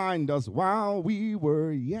even reminds us, while we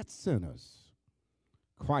were yet sinners,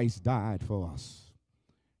 Christ died for us.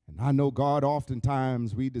 And I know, God,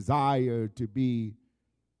 oftentimes we desire to be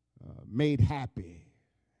made happy,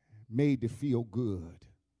 made to feel good.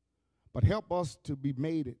 But help us to be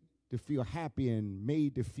made to feel happy and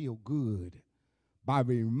made to feel good by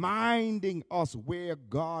reminding us where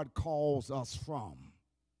God calls us from.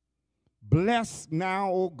 Bless now,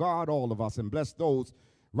 oh God, all of us, and bless those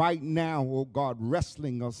right now, oh God,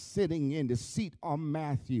 wrestling or sitting in the seat of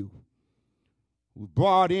Matthew, who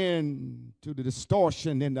brought in to the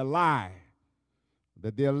distortion and the lie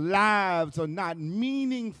that their lives are not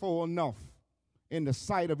meaningful enough in the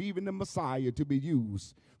sight of even the Messiah to be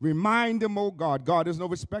used. Remind them, oh God, God is no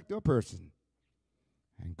respecter of person.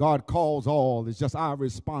 And God calls all. It's just our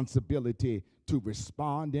responsibility to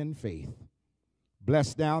respond in faith.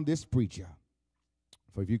 Bless down this preacher.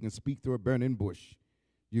 For if you can speak through a burning bush,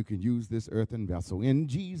 you can use this earthen vessel. In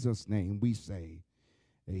Jesus' name we say,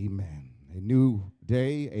 amen. A new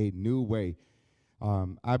day, a new way.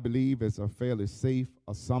 I believe it's a fairly safe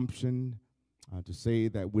assumption to say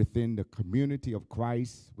that within the community of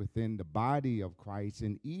Christ, within the body of Christ,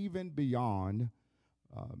 and even beyond,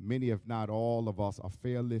 many, if not all of us, are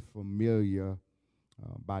fairly familiar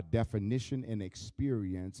by definition and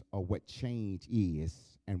experience of what change is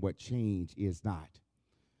and what change is not.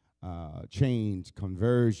 Change,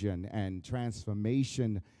 conversion, and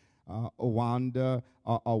transformation, Wanda,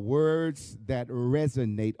 are words that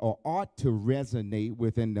resonate or ought to resonate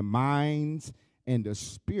within the minds and the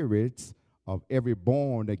spirits of every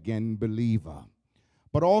born-again believer.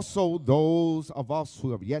 But also those of us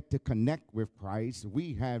who have yet to connect with Christ,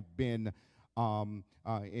 we have been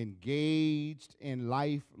engaged in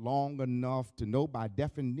life long enough to know by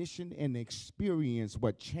definition and experience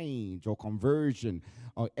what change or conversion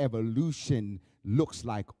or evolution looks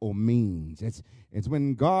like or means. It's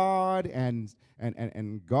when God and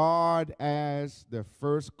God as the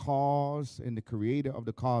first cause and the creator of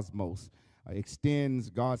the cosmos extends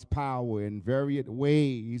God's power in various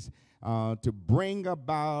ways to bring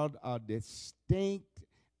about a distinct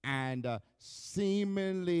and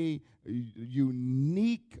seemingly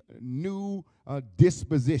unique new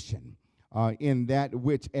disposition in that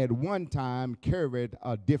which at one time carried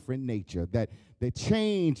a different nature. That the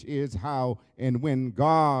change is how and when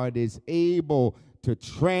God is able to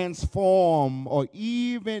transform or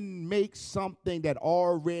even make something that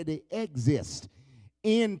already exists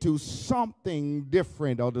into something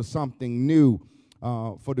different or to something new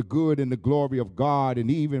for the good and the glory of God and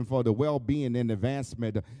even for the well-being and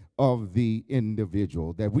advancement of the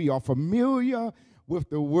individual. That we are familiar with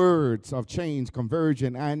the words of change,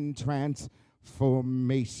 conversion, and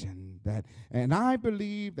transformation. And I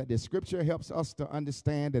believe that the scripture helps us to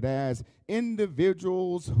understand that as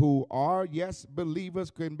individuals who are, yes, believers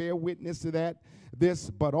can bear witness to this,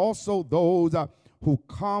 but also those who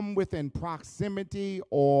come within proximity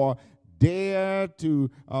or dare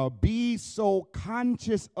to be so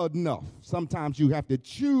conscious enough. Sometimes you have to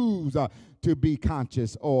choose to be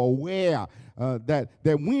conscious or aware that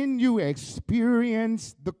when you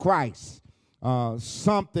experience the Christ,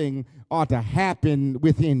 something ought to happen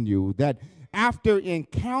within you. That after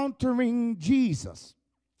encountering Jesus,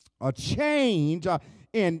 a change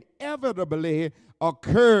inevitably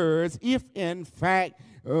occurs if, in fact,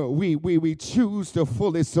 we choose to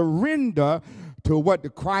fully surrender to what the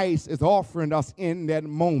Christ is offering us in that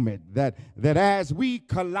moment. That as we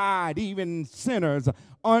collide, even sinners,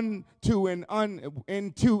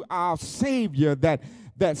 into our Savior,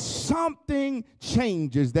 that something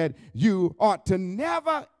changes, that you ought to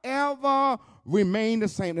never, ever remain the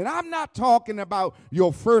same. And I'm not talking about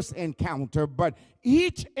your first encounter, but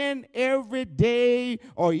each and every day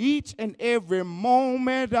or each and every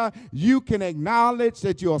moment, you can acknowledge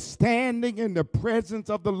that you're standing in the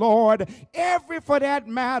presence of the Lord. Every, for that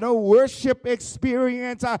matter, worship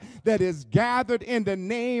experience that is gathered in the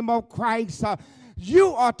name of Christ,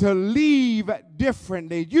 you are to leave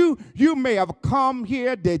differently. You may have come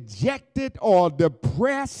here dejected or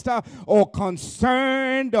depressed or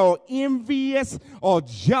concerned or envious or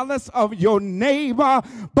jealous of your neighbor.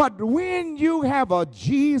 But when you have a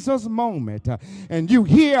Jesus moment and you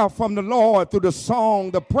hear from the Lord through the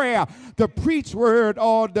song, the prayer, the preach word,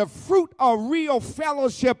 or the fruit of real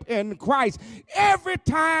fellowship in Christ, every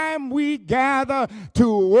time we gather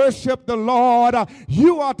to worship the Lord,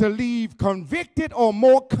 you are to leave convicted or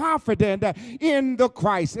more confident in the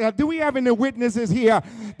Christ. Do we have any witnesses here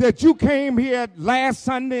that you came here last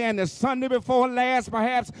Sunday and the Sunday before last,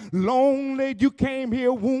 perhaps lonely? You came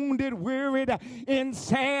here wounded, wearied, and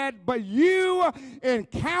sad, but you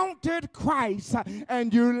encountered Christ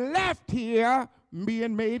and you left here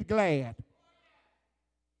being made glad.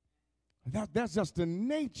 That's just the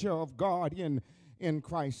nature of God in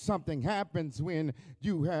Christ. Something happens when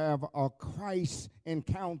you have a Christ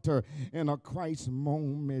encounter and a Christ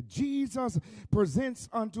moment. Jesus presents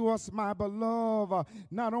unto us, my beloved,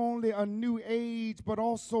 not only a new age, but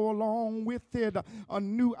also along with it a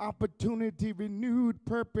new opportunity, renewed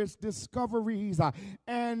purpose, discoveries,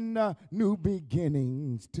 and new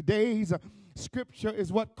beginnings. Today's Scripture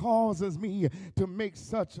is what causes me to make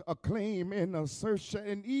such a claim and assertion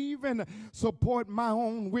and even support my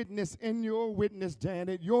own witness and your witness,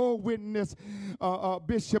 Janet, your witness,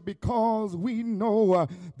 Bishop, because we know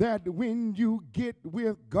that when you get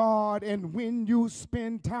with God and when you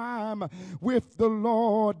spend time with the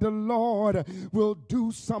Lord will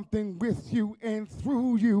do something with you and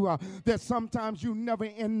through you that sometimes you never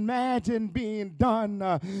imagined being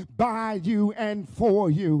done by you and for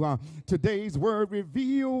you. Today's word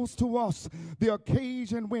reveals to us the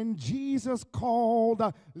occasion when Jesus called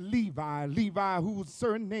Levi, whose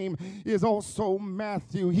surname is also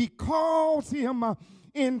Matthew. He calls him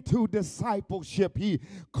into discipleship. He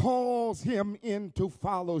calls him into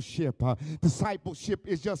fellowship. Discipleship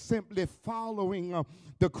is just simply following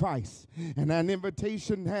the Christ. And an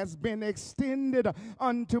invitation has been extended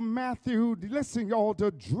unto Matthew, listen y'all,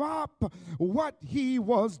 to drop what he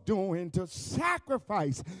was doing, to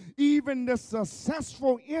sacrifice even the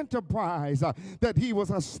successful enterprise that he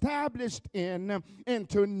was established in, and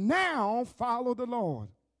to now follow the Lord.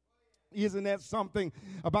 Isn't that something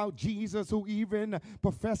about Jesus, who even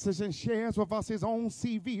professes and shares with us his own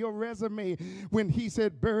CV or resume when he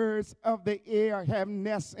said birds of the air have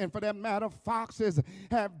nests, and for that matter foxes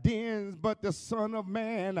have dens, but the Son of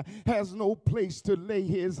Man has no place to lay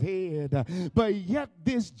his head. But yet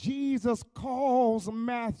this Jesus calls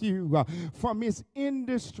Matthew from his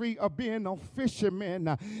industry of being a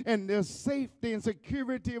fisherman and the safety and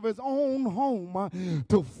security of his own home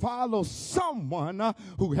to follow someone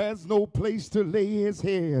who has no place to lay his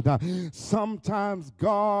head. Sometimes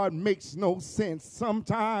God makes no sense.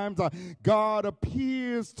 Sometimes God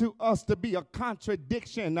appears to us to be a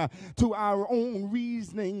contradiction to our own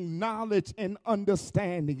reasoning, knowledge, and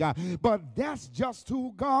understanding. But that's just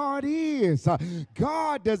who God is.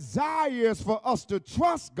 God desires for us to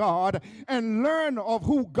trust God and learn of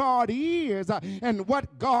who God is and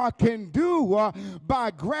what God can do by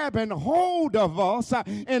grabbing hold of us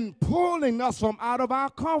and pulling us from out of our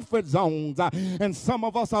comfort zones. And some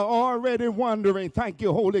of us are already wondering, thank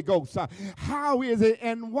you, Holy Ghost, how is it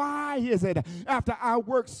and why is it after I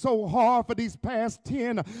worked so hard for these past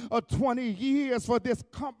 10 or 20 years for this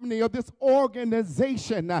company or this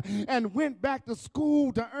organization and went back to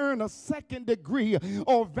school to earn a second degree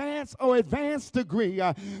or advanced degree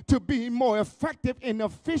to be more effective and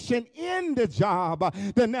efficient in the job,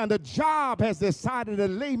 then now the job has decided to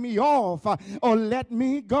lay me off or let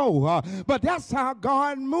me go. But that's how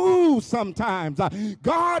God moves sometimes.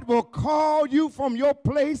 God will call you from your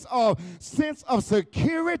place of sense of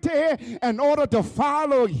security in order to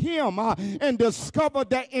follow him and discover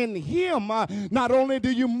that in him not only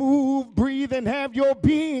do you move, breathe, and have your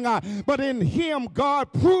being, but in him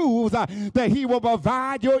God proves that he will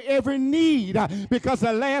provide your every need, because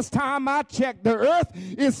the last time I checked, the earth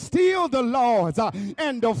is still the Lord's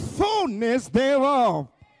and the fullness thereof.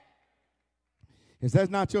 Is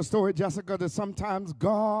that not your story, Jessica, that sometimes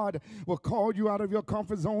God will call you out of your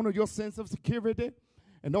comfort zone or your sense of security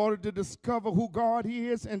in order to discover who God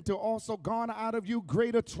is and to also garner out of you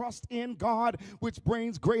greater trust in God, which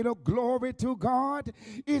brings greater glory to God?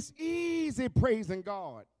 It's easy praising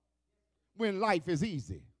God when life is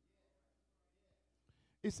easy.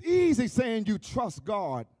 It's easy saying you trust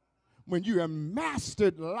God when you have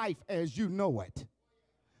mastered life as you know it.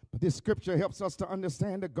 But this scripture helps us to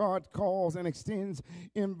understand that God calls and extends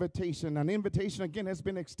invitation. An invitation, again, has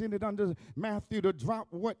been extended under Matthew to drop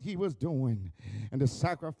what he was doing and to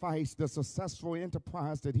sacrifice the successful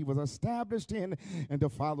enterprise that he was established in and to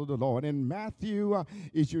follow the Lord. And Matthew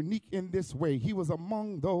is unique in this way. He was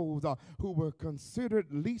among those who were considered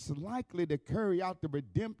least likely to carry out the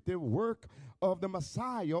redemptive work of the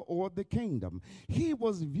Messiah or the kingdom. He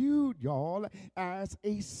was viewed, y'all, as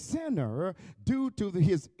a sinner due to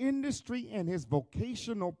his industry and his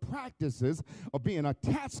vocational practices of being a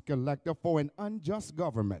tax collector for an unjust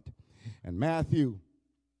government. And Matthew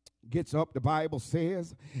gets up, the Bible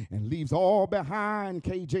says, and leaves all behind,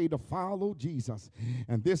 KJ, to follow Jesus.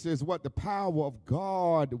 And this is what the power of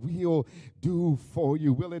God will do for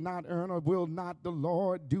you. Will it not, earn, or will not the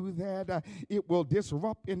Lord do that? It will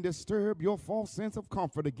disrupt and disturb your false sense of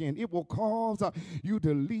comfort again. It will cause you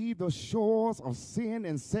to leave the shores of sin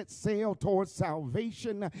and set sail towards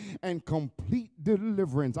salvation and complete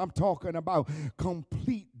deliverance. I'm talking about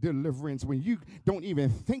complete deliverance when you don't even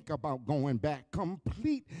think about going back.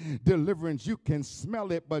 Complete deliverance. You can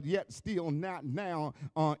smell it, but yet still not now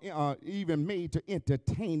even made to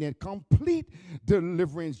entertain it. Complete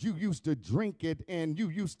deliverance. You used to drink it and you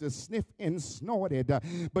used to sniff and snort it,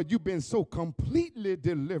 but you've been so completely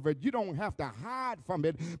delivered. You don't have to hide from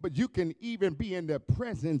it, but you can even be in the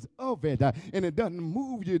presence of it, and it doesn't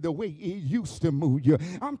move you the way it used to move you.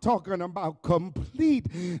 I'm talking about complete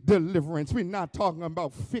deliverance. We're not talking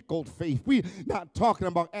about fickle faith. We're not talking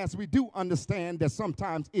about, as we do understand that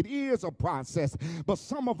sometimes it is a process, but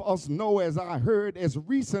some of us know, as I heard as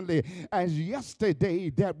recently as yesterday,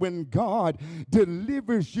 that when God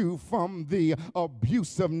delivers you from the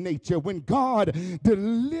abusive nature, when God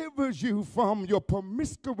delivers you from your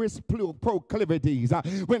promiscuous proclivities,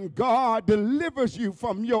 when God delivers you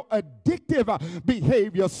from your addictive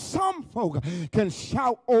behavior, some folk can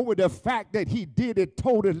shout over the fact that he did it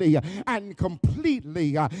totally and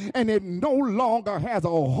completely, and it no longer has a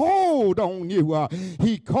hold on you.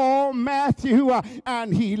 He called Matthew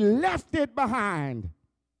and he left it behind.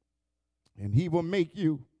 And he will make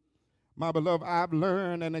you, my beloved, I've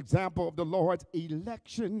learned an example of the Lord's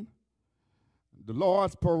election, the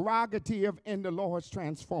Lord's prerogative, and the Lord's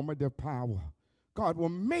transformative power. God will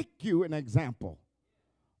make you an example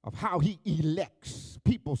of how he elects.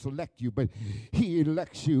 People select you, but he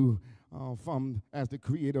elects you from as the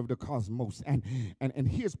creator of the cosmos, and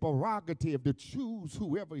his prerogative to choose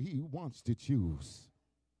whoever he wants to choose.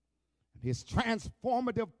 His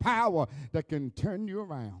transformative power that can turn you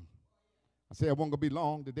around. I say I won't be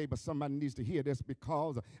long today, but somebody needs to hear this,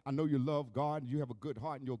 because I know you love God and you have a good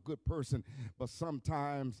heart and you're a good person, but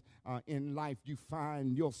sometimes in life you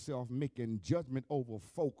find yourself making judgment over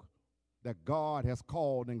folk that God has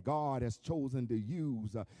called and God has chosen to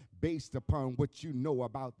use based upon what you know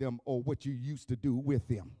about them or what you used to do with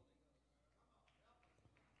them.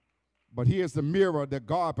 But here's the mirror that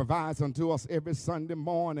God provides unto us every Sunday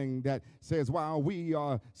morning that says, while we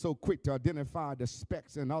are so quick to identify the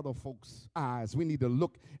specks in other folks' eyes, we need to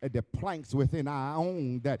look at the planks within our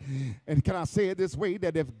own. That, and can I say it this way,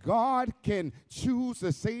 that if God can choose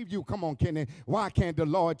to save you, come on, Kenny, why can't the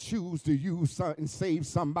Lord choose to use and save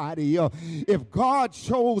somebody else? If God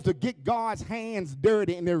chose to get God's hands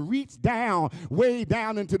dirty and to reach down, way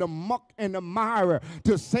down into the muck and the mire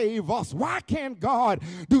to save us, why can't God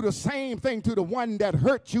do the same thing to the one that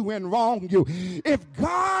hurt you and wronged you? If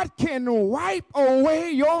God can wipe away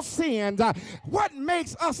your sins, what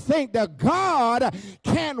makes us think that God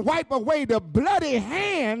can wipe away the bloody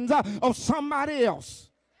hands of somebody else?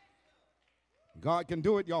 God can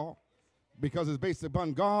do it, y'all, because it's based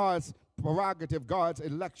upon God's prerogative, God's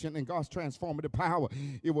election, and God's transformative power.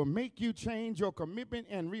 It will make you change your commitment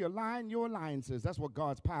and realign your alliances. That's what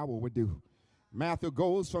God's power would do. Matthew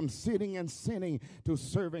goes from sitting and sinning to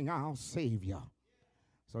serving our Savior.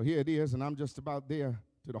 So here it is, and I'm just about there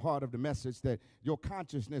to the heart of the message, that your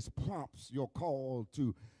consciousness prompts your call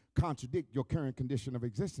to contradict your current condition of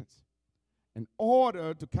existence in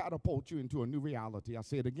order to catapult you into a new reality. I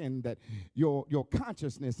say it again, that your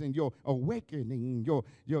consciousness and your awakening, your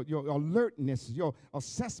alertness, your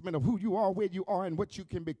assessment of who you are, where you are, and what you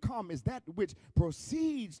can become is that which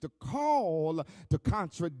proceeds to call to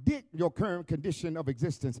contradict your current condition of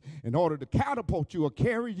existence in order to catapult you or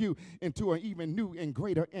carry you into an even new and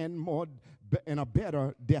greater and more and a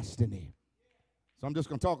better destiny. So I'm just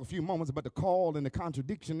going to talk a few moments about the call and the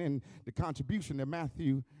contradiction and the contribution that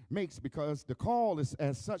Matthew makes, because the call is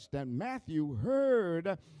as such that Matthew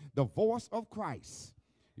heard the voice of Christ.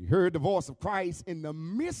 He heard the voice of Christ in the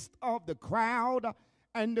midst of the crowd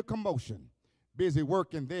and the commotion, busy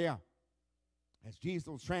working there as Jesus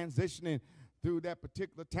was transitioning through that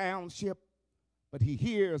particular township, but he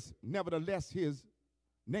hears, nevertheless, his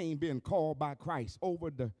name being called by Christ over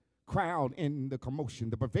the crowd in the commotion.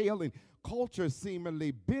 The prevailing culture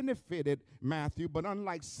seemingly benefited Matthew, but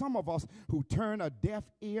unlike some of us who turn a deaf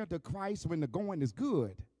ear to Christ when the going is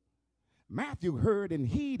good, Matthew heard and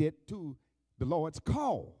heeded to the Lord's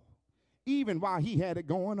call, even while he had it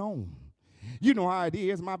going on. You know how it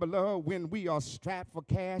is, my beloved, when we are strapped for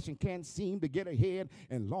cash and can't seem to get ahead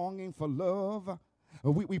and longing for love.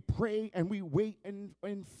 We pray and we wait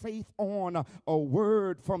in faith on a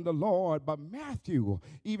word from the Lord. But Matthew,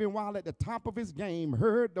 even while at the top of his game,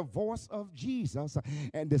 heard the voice of Jesus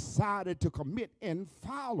and decided to commit and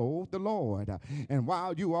follow the Lord. And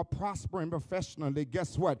while you are prospering professionally,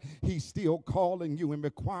 guess what? He's still calling you and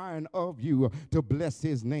requiring of you to bless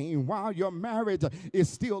his name. While your marriage is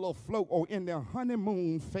still afloat or in the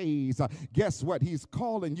honeymoon phase, guess what? He's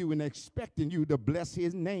calling you and expecting you to bless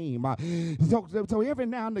his name. So every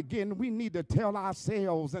now and again, we need to tell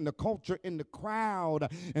ourselves and the culture in the crowd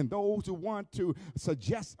and those who want to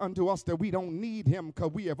suggest unto us that we don't need him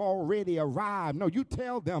because we have already arrived. No, you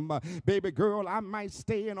tell them, baby girl, I might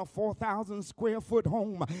stay in a 4,000 square foot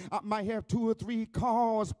home. I might have 2 or 3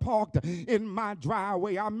 cars parked in my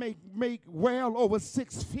driveway. I make well over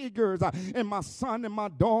 6 figures, and my son and my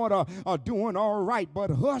daughter are doing all right.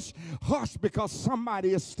 But hush, hush, because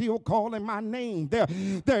somebody is still calling my name. There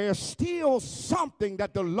is still something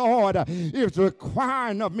that the Lord is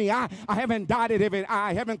requiring of me. I haven't dotted every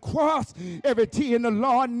I, haven't crossed every T, and the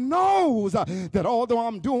Lord knows that although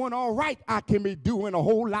I'm doing all right, I can be doing a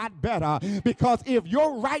whole lot better. Because if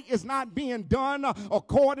your right is not being done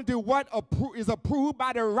according to what is approved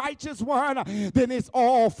by the righteous one, then it's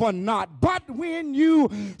all for naught. But when you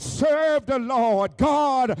serve the Lord,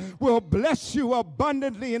 God will bless you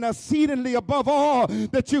abundantly and exceedingly above all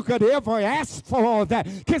that you could ever ask for. That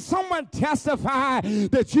can someone testify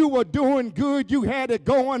that you were doing good? You had it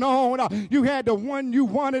going on. You had the one you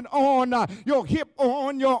wanted on your hip or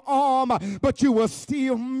on your arm, but you were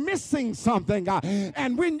still missing something.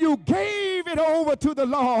 And when you gave it over to the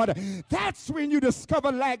Lord, that's when you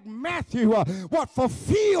discover, like Matthew, what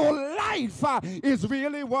fulfilled life is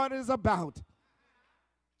really what it's about.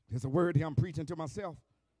 There's a word here I'm preaching to myself.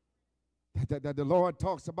 That the Lord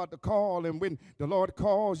talks about the call, and when the Lord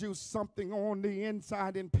calls you, something on the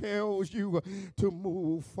inside impels you to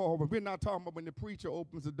move forward. We're not talking about when the preacher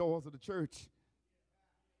opens the doors of the church.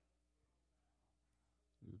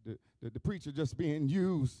 The preacher just being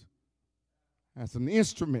used as an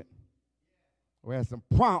instrument or as a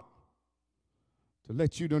prompt to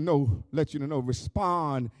let you to know,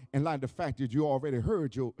 respond in light of the fact that you already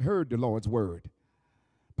heard the Lord's word.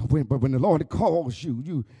 But when the Lord calls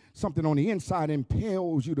you, something on the inside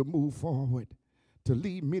impels you to move forward, to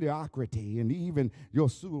leave mediocrity and even your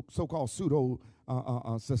so-called pseudo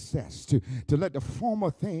success, to let the former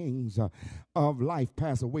things of life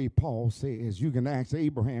pass away. Paul says you can ask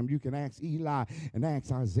Abraham, you can ask Eli, and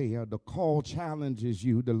ask Isaiah. The call challenges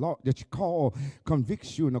you. The law that you call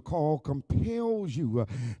convicts you, and the call compels you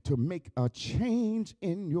to make a change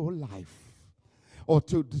in your life, or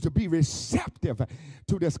to be receptive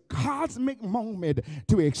to this cosmic moment,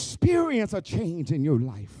 to experience a change in your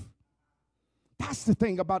life. That's the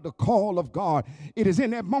thing about the call of God. It is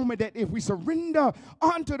in that moment that if we surrender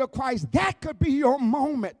unto the Christ, that could be your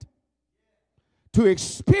moment to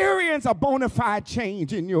experience a bona fide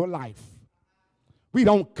change in your life. We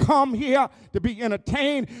don't come here to be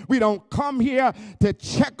entertained. We don't come here to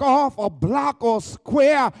check off a block or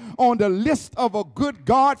square on the list of a good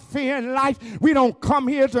God-fearing life. We don't come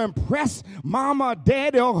here to impress mama,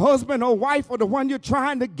 daddy, or husband, or wife, or the one you're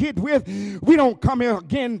trying to get with. We don't come here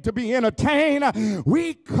again to be entertained.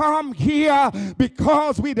 We come here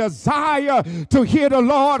because we desire to hear the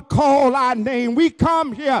Lord call our name. We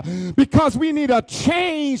come here because we need a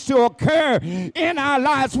change to occur in our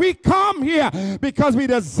lives. We come here because we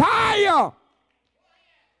desire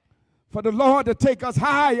for the Lord to take us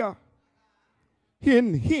higher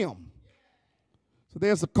in him. So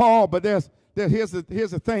there's a call, but here's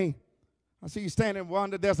the thing. I see you standing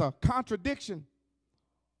wonder. There's a contradiction.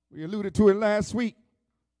 We alluded to it last week.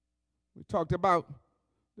 We talked about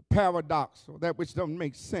the paradox, or that which doesn't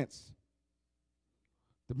make sense.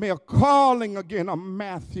 The mere calling again of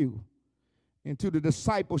Matthew into the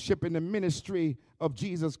discipleship and the ministry of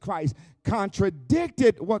Jesus Christ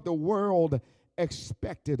contradicted what the world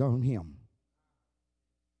expected on him.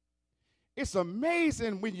 It's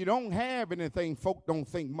amazing when you don't have anything, folk don't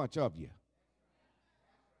think much of you.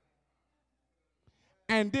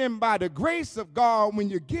 And then by the grace of God,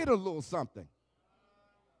 when you get a little something,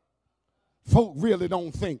 folk really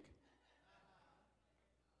don't think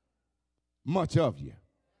much of you.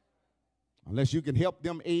 Unless you can help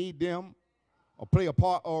them, aid them, or play a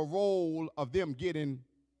part or a role of them getting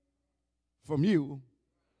from you,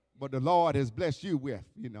 what the Lord has blessed you with,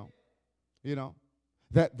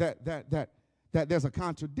 that there's a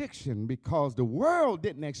contradiction, because the world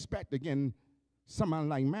didn't expect, again, someone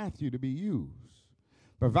like Matthew to be used.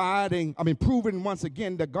 Proving once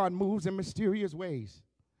again that God moves in mysterious ways.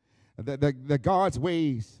 That God's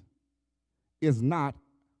ways is not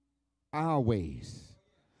our ways.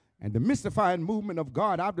 And the mystifying movement of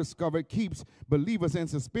God, I've discovered, keeps believers in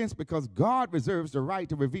suspense, because God reserves the right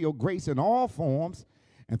to reveal grace in all forms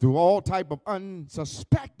and through all type of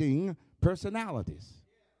unsuspecting personalities.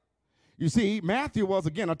 You see, Matthew was,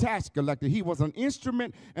 again, a tax collector. He was an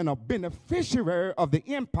instrument and a beneficiary of the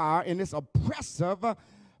empire in its oppressive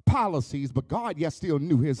policies, but God yet still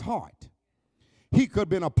knew his heart. He could have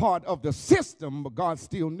been a part of the system, but God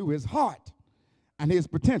still knew his heart and his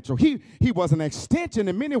potential. He was an extension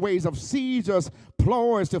in many ways of Caesar's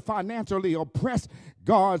ploys to financially oppress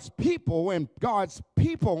God's people, and God's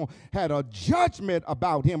people had a judgment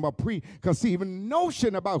about him, a preconceived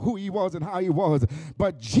notion about who he was and how he was.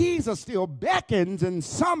 But Jesus still beckons and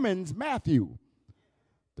summons Matthew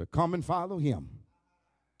to come and follow him.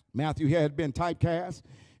 Matthew had been typecast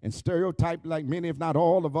and stereotyped like many, if not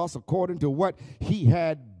all of us, according to what he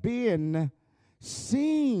had been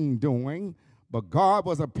seen doing. But God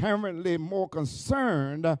was apparently more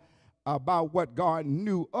concerned about what God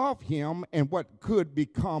knew of him and what could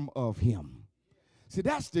become of him. See,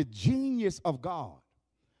 that's the genius of God.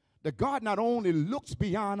 That God not only looks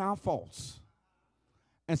beyond our faults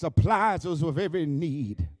and supplies us with every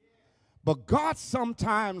need, but God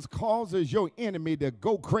sometimes causes your enemy to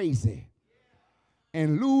go crazy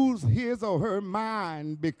and lose his or her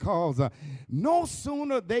mind, because no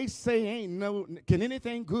sooner they say can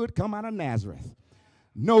anything good come out of Nazareth.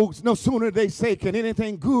 No sooner they say, can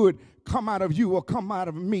anything good come out of you or come out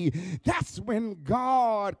of me? That's when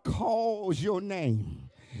God calls your name.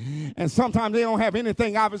 And sometimes they don't have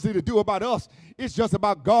anything obviously to do about us. It's just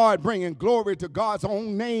about God bringing glory to God's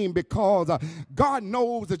own name, because God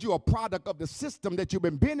knows that you're a product of the system that you've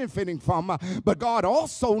been benefiting from, but God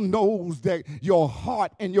also knows that your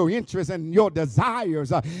heart and your interests and your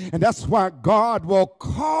desires, and that's why God will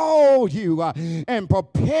call you and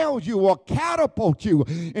propel you or catapult you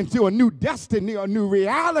into a new destiny, a new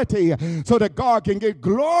reality, so that God can get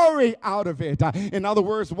glory out of it. In other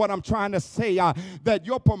words, what I'm trying to say, that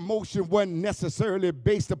your promotion wasn't necessarily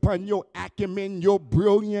based upon your acumen, your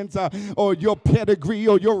brilliance, or your pedigree,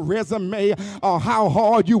 or your resume, or how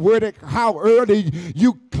hard you worked, how early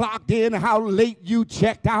you clocked in, how late you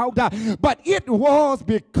checked out, but it was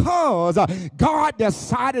because God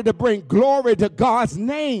decided to bring glory to God's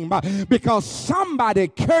name, because somebody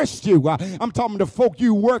cursed you. I'm talking to the folk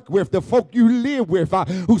you work with, the folk you live with,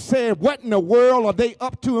 who said what in the world are they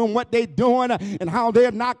up to and what they doing, and how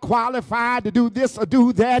they're not qualified to do this or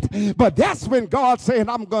do that. But that's when God said,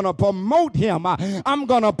 I'm going to promote him. I'm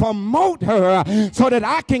going to promote her, so that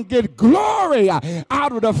I can get glory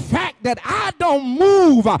out of the fact that I don't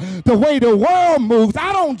move the way the world moves.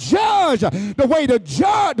 I don't judge the way the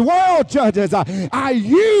world judges. I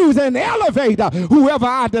use and elevate whoever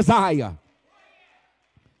I desire.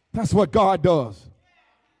 That's what God does.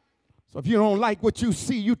 So if you don't like what you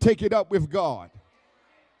see, you take it up with God.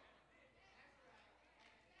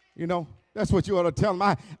 You know, that's what you ought to tell him.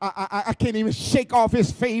 I can't even shake off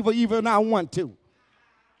his favor even I want to.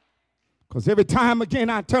 Because every time again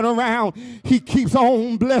I turn around, he keeps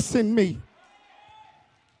on blessing me.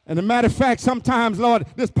 And as a matter of fact, sometimes, Lord,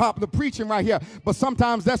 this popular preaching right here, but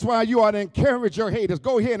sometimes that's why you ought to encourage your haters.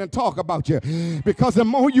 Go ahead and talk about you. Because the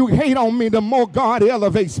more you hate on me, the more God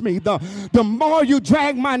elevates me. The more you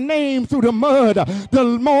drag my name through the mud, the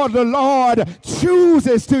more the Lord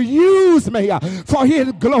chooses to use me for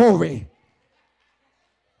his glory.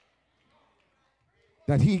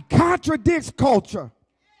 That he contradicts culture.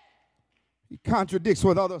 He contradicts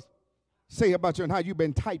what others say about you and how you've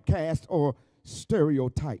been typecast or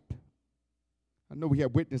stereotyped. I know we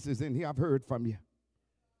have witnesses in here. I've heard from you.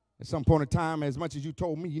 At some point in time, as much as you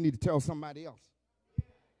told me, you need to tell somebody else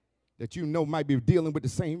that you know might be dealing with the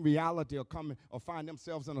same reality or coming or find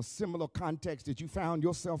themselves in a similar context that you found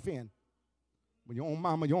yourself in. When your own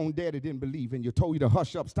mama, your own daddy didn't believe in you, told you to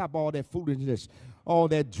hush up, stop all that foolishness, all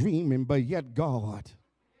that dreaming, but yet God.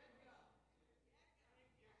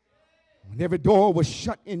 When every door was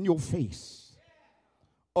shut in your face,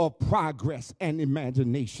 of progress and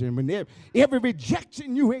imagination. When every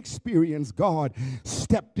rejection you experience, God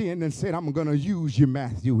stepped in and said, I'm going to use you,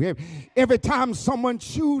 Matthew. Every time someone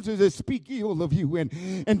chooses to speak ill of you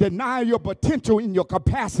and deny your potential in your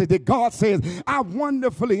capacity, God says, I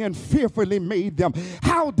wonderfully and fearfully made them.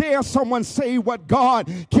 How dare someone say what God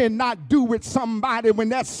cannot do with somebody when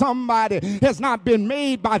that somebody has not been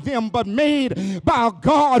made by them but made by a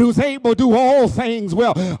God who's able to do all things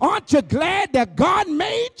well? Aren't you glad that God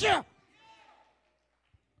made you?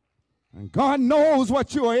 And God knows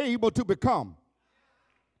what you are able to become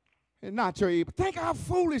and not you're able. Think how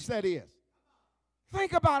foolish that is.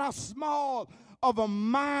 Think about how small of a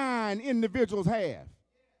mind individuals have,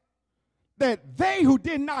 that they who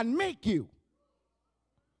did not make you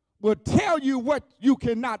will tell you what you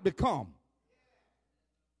cannot become.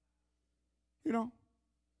 You know,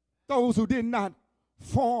 those who did not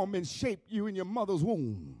form and shape you in your mother's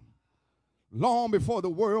womb, long before the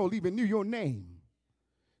world even knew your name,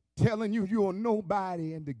 telling you you're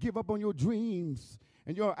nobody and to give up on your dreams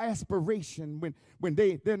and your aspiration when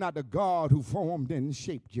they're not the God who formed and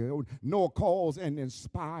shaped you, nor calls and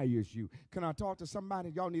inspires you. Can I talk to somebody?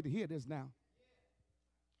 Y'all need to hear this now.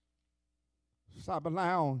 Stop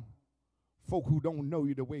allowing folk who don't know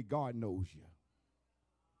you the way God knows you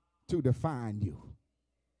to define you.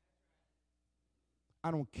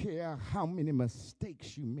 I don't care how many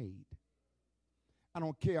mistakes you made. I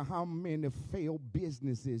don't care how many failed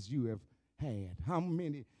businesses you have had, how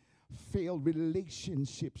many failed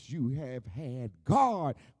relationships you have had.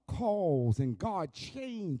 God calls and God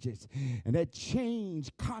changes, and that change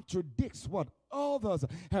contradicts what others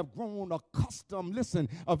have grown accustomed, listen,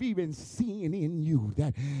 of even seeing in you.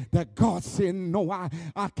 That God said, no,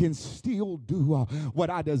 I can still do what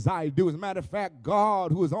I desire to do. As a matter of fact,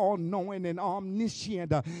 God, who is all-knowing and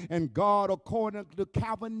omniscient, and God, according to the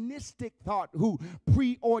Calvinistic thought, who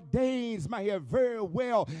preordains, may have very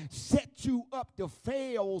well set you up to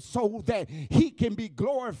fail so that he can be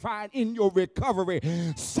glorified in your recovery.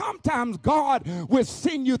 Sometimes God will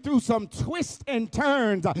send you through some twists and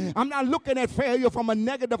turns. I'm not looking at failure from a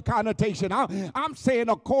negative connotation. I'm saying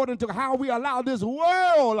according to how we allow this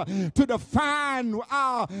world to define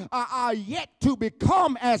our yet to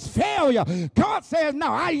become as failure. God says, no,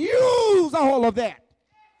 I use all of that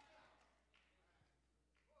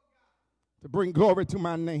to bring glory to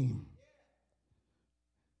my name.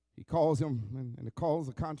 He calls him, and it calls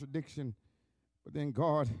a contradiction, but then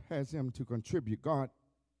God has him to contribute. God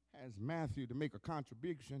has Matthew to make a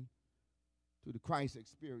contribution to the Christ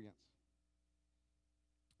experience.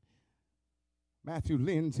 Matthew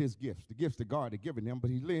lends his gifts, the gifts that God had given him, but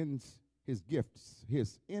he lends his gifts,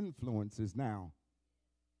 his influences now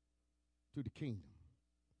to the kingdom.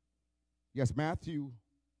 Yes, Matthew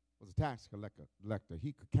was a tax collector.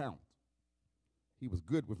 He could count. He was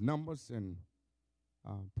good with numbers, and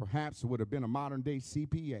perhaps would have been a modern-day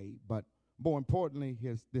CPA, but more importantly,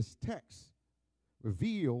 this text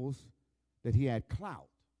reveals that he had clout.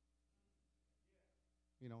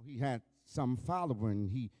 You know, he had some following.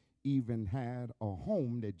 He even had a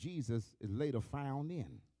home that Jesus is later found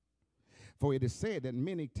in. For it is said that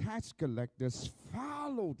many tax collectors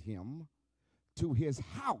followed him to his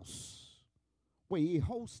house where he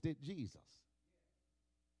hosted Jesus.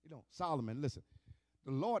 You know, Solomon, listen,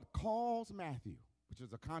 the Lord calls Matthew, which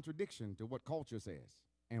is a contradiction to what culture says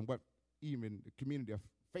and what even the community of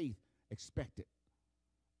faith expected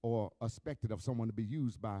or expected of someone to be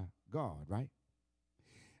used by God, right?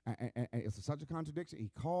 And it's such a contradiction. He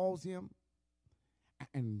calls him,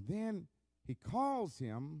 and then he calls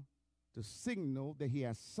him to signal that he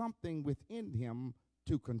has something within him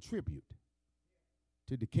to contribute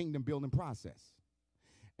to the kingdom building process.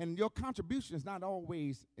 And your contribution is not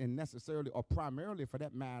always and necessarily or primarily, for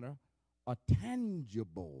that matter, a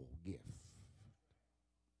tangible gift.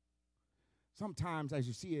 Sometimes, as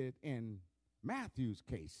you see it in Matthew's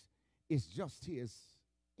case, it's just his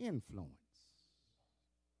influence.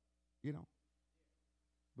 You know,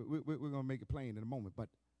 but we're going to make it plain in a moment, but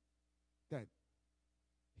that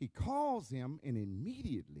he calls him, and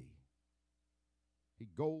immediately he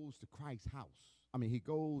goes to Christ's house. He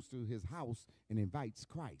goes to his house and invites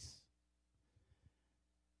Christ.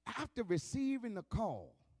 After receiving the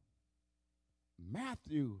call,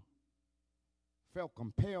 Matthew felt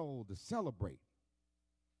compelled to celebrate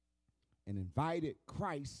and invited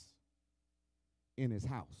Christ in his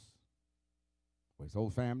house. His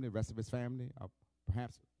whole family, the rest of his family,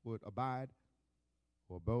 perhaps would abide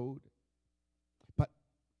or abode.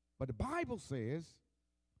 But the Bible says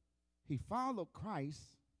he followed Christ,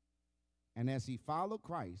 and as he followed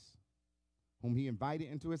Christ, whom he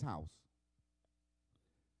invited into his house,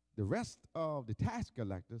 the rest of the tax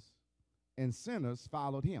collectors and sinners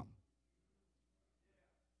followed him.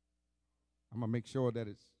 I'm going to make sure that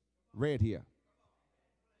it's read here.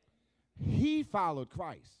 He followed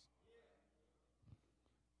Christ.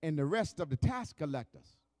 And the rest of the tax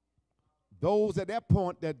collectors, those at that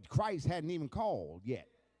point that Christ hadn't even called yet,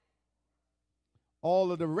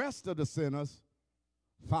 all of the rest of the sinners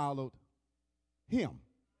followed him.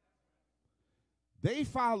 They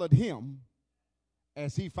followed him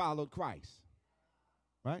as he followed Christ,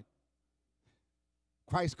 right?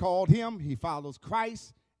 Christ called him, he follows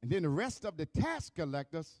Christ, and then the rest of the tax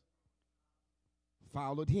collectors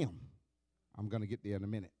followed him. I'm going to get there in a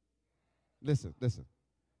minute. Listen.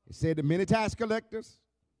 It said the many tax collectors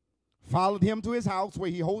followed him to his house where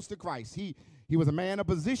he hosted Christ. He was a man of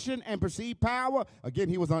position and perceived power. Again,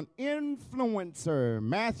 he was an influencer.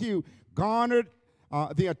 Matthew garnered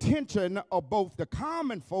the attention of both the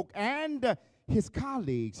common folk and his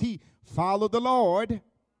colleagues. He followed the Lord,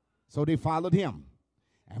 so they followed him.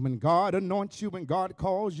 And when God anoints you, when God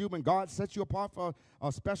calls you, when God sets you apart for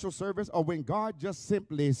a special service, or when God just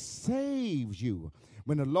simply saves you,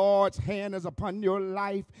 when the Lord's hand is upon your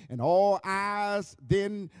life and all eyes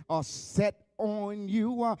then are set on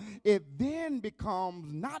you, it then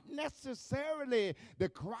becomes not necessarily the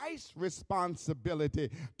Christ's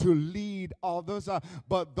responsibility to lead others,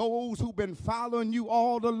 but those who've been following you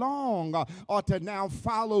all along are to now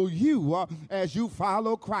follow you as you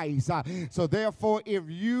follow Christ. So therefore, if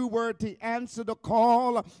you were to answer the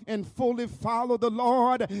call and fully follow the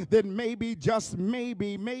Lord, then maybe, just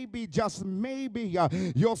maybe,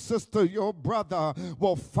 your sister, your brother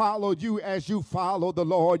will follow you as you follow the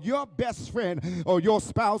Lord. Your best friend or your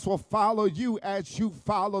spouse will follow you as you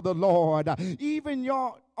follow the Lord. Even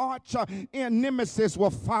your arch nemesis will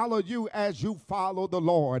follow you as you follow the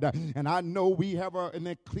Lord. And I know we have an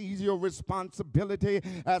ecclesial responsibility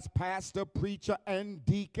as pastor, preacher, and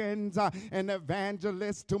deacons and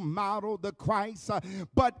evangelists to model the Christ.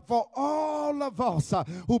 But for all of us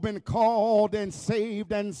who've been called and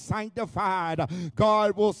saved and sanctified,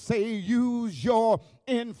 God will say, use your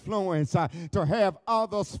influence to have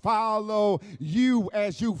others follow you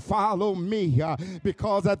as you follow me,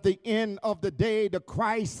 because at the end of the day, the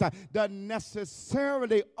Christ doesn't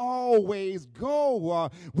necessarily always go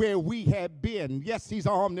where we have been. Yes, he's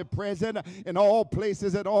omnipresent in all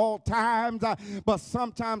places at all times, but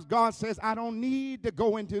sometimes God says, I don't need to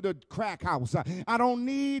go into the crack house. I don't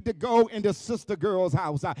need to go into sister girl's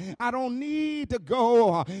house. I don't need to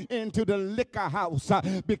go into the liquor house,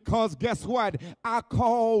 because guess what? I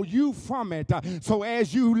call you from it. So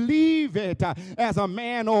as you leave it, as a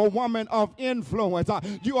man or woman of influence,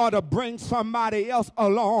 you ought to bring somebody else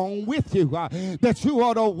along with you, that you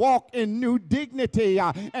ought to walk in new dignity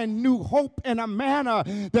and new hope in a manner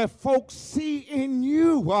that folks see in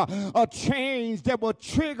you a change that will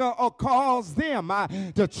trigger or cause them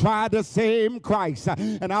to try the same Christ.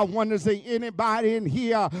 And I wonder, is there anybody in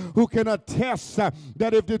here who can attest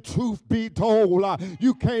that if the truth be told,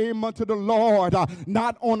 you came unto the Lord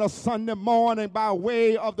not on a Sunday morning by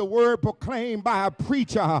way of the word proclaimed by a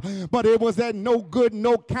preacher, but it was that no good,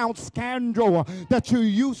 no count scoundrel that you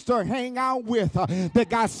used to hang out with that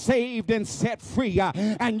got saved and set free.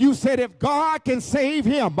 And you said, if God can save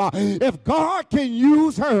him, if God can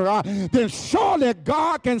use her, then surely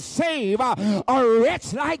God can save a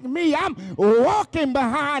wretch like me. I'm walking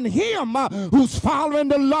behind him who's following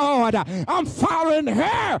the Lord. I'm following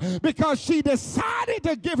her because she decided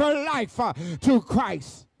to give her life to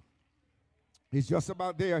Christ. It's just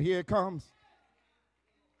about there. Here it comes.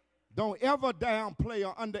 Don't ever downplay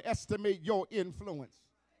or underestimate your influence.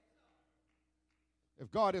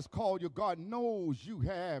 If God has called you, God knows you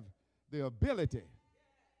have the ability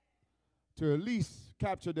to at least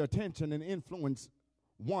capture the attention and influence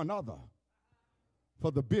one other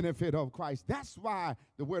for the benefit of Christ. That's why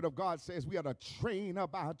the Word of God says we are to train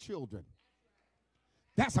up our children.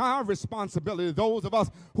 That's our responsibility, those of us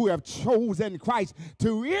who have chosen Christ,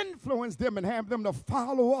 to influence them and have them to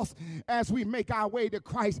follow us as we make our way to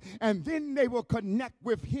Christ, and then they will connect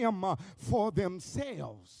with him for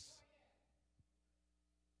themselves.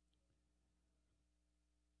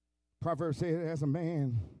 Proverbs says, as a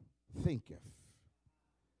man thinketh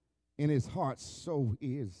in his heart, so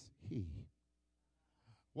is he.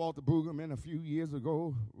 Walter Brueggemann a few years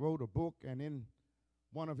ago wrote a book, and in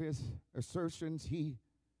one of his assertions, he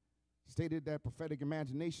stated that prophetic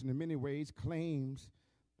imagination in many ways claims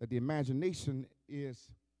that the imagination is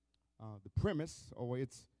the premise, or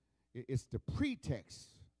it's the pretext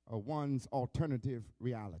of one's alternative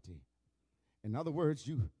reality. In other words,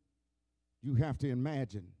 you have to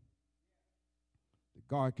imagine that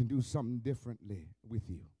God can do something differently with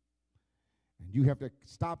you. And you have to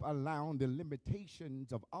stop allowing the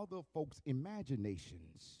limitations of other folks'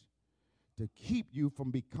 imaginations to keep you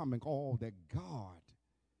from becoming all that God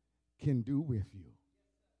can do with you.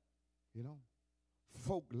 You know,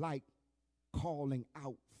 folk like calling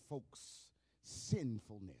out folks'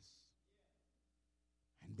 sinfulness.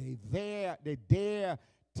 And they dare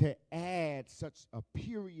to add such a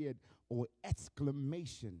period or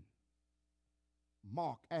exclamation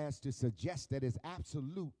mark as to suggest that it's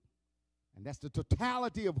absolute. And that's the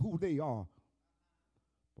totality of who they are.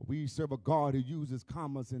 But we serve a God who uses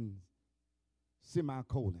commas and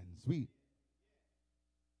semicolons.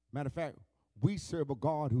 Matter of fact, we serve a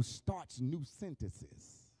God who starts new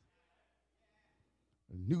sentences,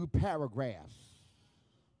 new paragraphs,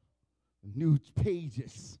 new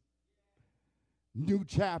pages, new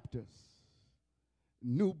chapters,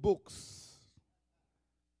 new books,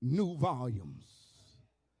 new volumes.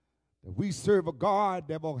 That we serve a God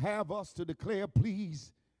that will have us to declare,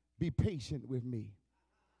 please be patient with me.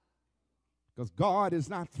 Because God is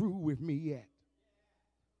not through with me yet.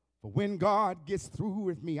 For when God gets through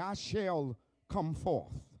with me, I shall come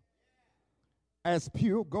forth as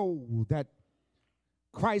pure gold. That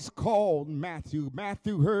Christ called Matthew.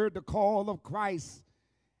 Matthew heard the call of Christ,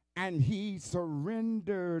 and he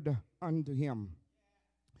surrendered unto him.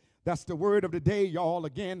 That's the word of the day, y'all.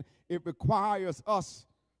 Again, it requires us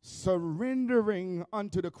surrendering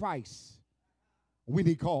unto the Christ when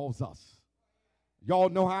he calls us. Y'all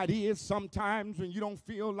know how it is sometimes when you don't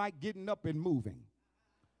feel like getting up and moving.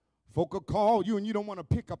 Folk will call you and you don't want to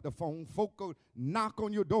pick up the phone. Folk will knock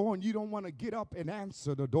on your door and you don't want to get up and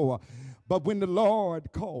answer the door. But when the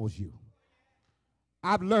Lord calls you,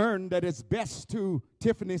 I've learned that it's best to,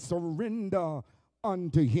 Tiffany, surrender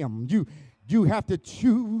unto him. You have to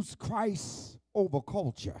choose Christ over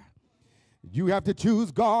culture. You have to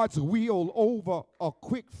choose God's will over a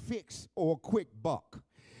quick fix or a quick buck.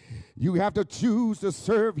 You have to choose to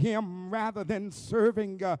serve him rather than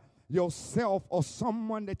serving yourself or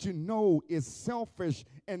someone that you know is selfish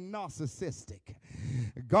and narcissistic.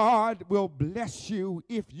 God will bless you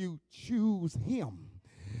if you choose him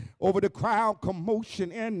over the crowd,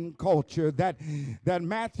 commotion, and culture that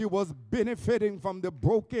Matthew was benefiting from the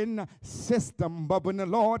broken system. But when the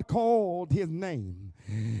Lord called his name,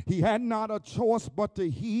 he had not a choice but to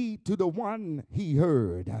heed to the one he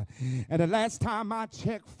heard. And the last time I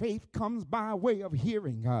checked, faith comes by way of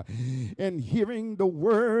hearing, and hearing the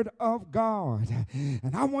word of God.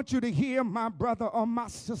 And I want you to hear, my brother or my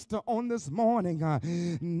sister, on this morning,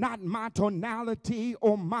 not my tonality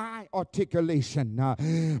or my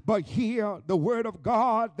articulation, but hear the word of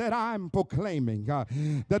God that I'm proclaiming,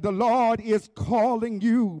 that the Lord is calling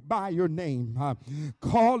you by your name,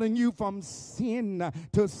 calling you from sin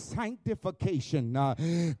to sanctification,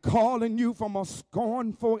 calling you from a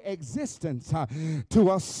scornful existence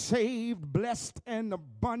to a saved, blessed, and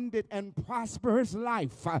abundant and prosperous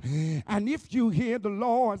life. And if you hear the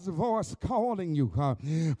Lord's voice calling you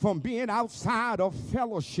from being outside of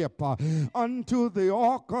fellowship unto the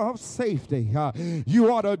ark of safety,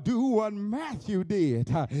 you ought to do what Matthew did.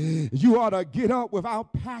 You ought to get up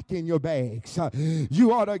without packing your bags.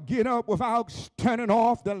 You ought to get up without turning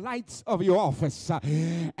off the lights of your office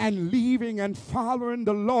and leaving and following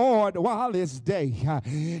the Lord while it's day.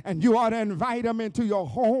 And you ought to invite him into your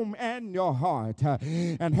home and your heart,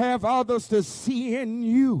 and have others to see in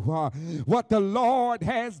you what the Lord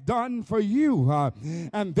has done for you,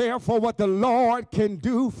 and therefore what the Lord can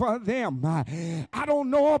do for them. I don't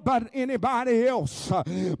know about anybody else,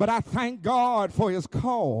 but I thank God for his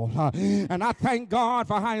call, and I thank God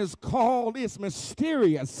for how his call is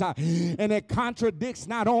mysterious, and it contradicts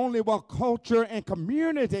not only what culture and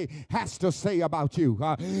community has to say about you,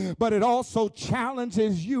 but it also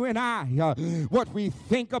challenges you and I, what we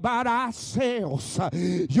think about ourselves.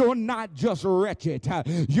 You're not just wretched,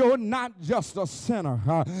 you're not just a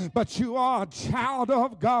sinner, but you are a child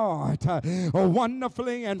of God,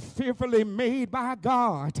 wonderfully and fearfully made by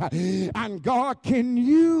God, and God can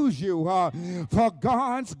use you for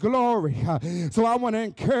God's glory. So I want to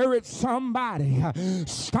encourage somebody,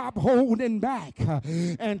 stop holding back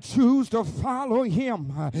and choose to follow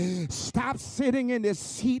him. Stop sitting in the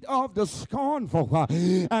seat of the scornful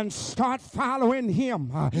and start following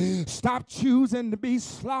him. Stop choosing to be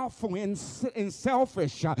slothful and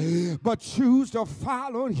selfish, but choose to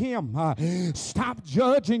follow him. Stop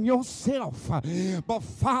judging yourself, but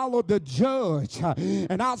follow the judge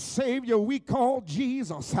and our Savior we call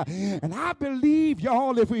Jesus. And I believe,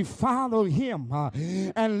 y'all, if we follow him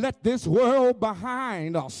and let this world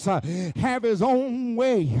behind us have his own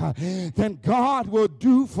way, then God God will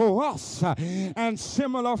do for us in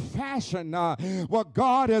similar fashion what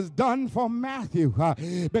God has done for Matthew.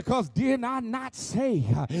 Because did I not say,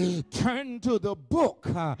 turn to the book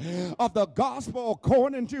of the gospel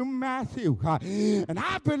according to Matthew? And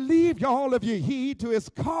I believe y'all, if you heed to his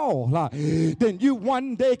call, then you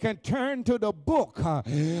one day can turn to the book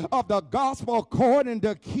of the gospel according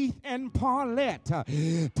to Keith and Paulette,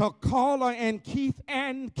 to Carla and Keith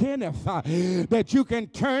and Kenneth, that you can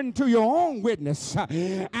turn to your own witness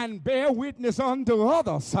and bear witness unto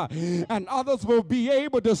others, and others will be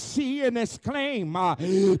able to see and exclaim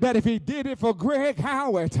that if he did it for Greg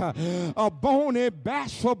Howard, a bony,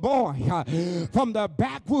 bashful boy from the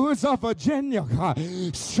backwoods of Virginia,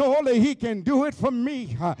 surely he can do it for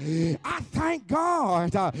me. I thank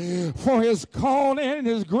God for his calling and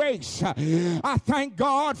his grace. I thank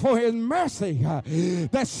God for his mercy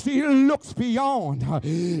that still looks beyond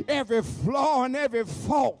every flaw and every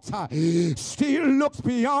fault, still looks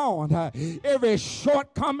beyond every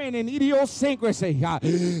shortcoming and idiosyncrasy,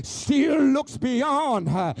 still looks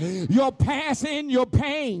beyond your past and your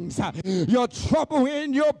pains, your trouble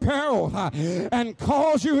and your peril, and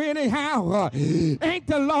calls you anyhow. Ain't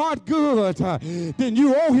the Lord good? Then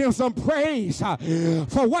you owe him some praise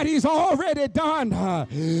for what he's already done.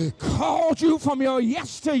 Called you from your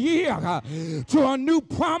yesteryear to a new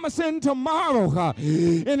promising tomorrow.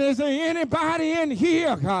 And is there anybody in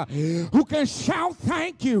here who can shout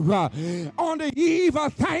thank you on the eve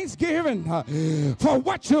of Thanksgiving for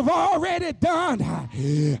what you've already done?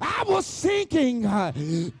 I was sinking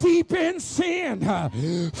deep in sin,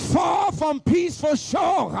 far from peaceful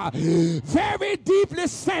shore, very deeply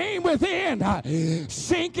stained within,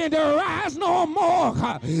 sinking to rise no more.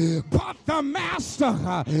 But the master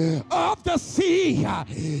of the sea,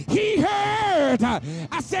 he heard,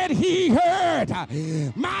 I said he heard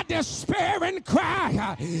my despairing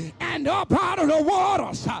cry, and up out of the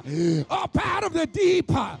waters, up out of the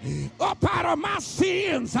deep, up out of my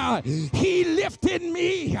sins, he lifted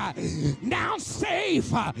me. Now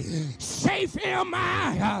safe, safe am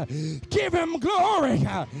I. Give him glory.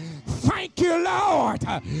 Thank you, Lord,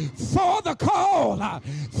 for the call.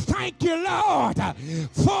 Thank you, Lord,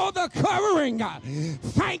 for the covering.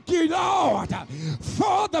 Thank you, Lord,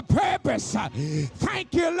 for the purpose.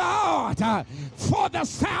 Thank you, Lord, for the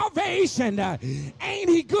salvation. Ain't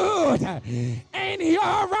he good? Ain't he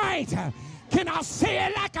all right? Can I say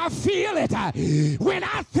it like I feel it? When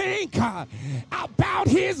I think about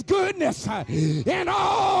his goodness and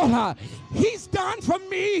all he's done for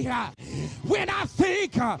me, when I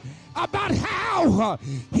think about how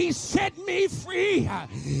he set me free,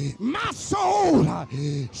 my soul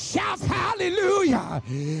shouts hallelujah.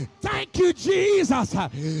 Thank you, Jesus,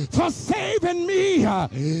 for saving me.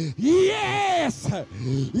 Yes,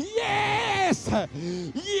 yes,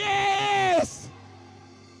 yes.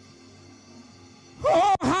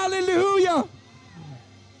 Oh, hallelujah.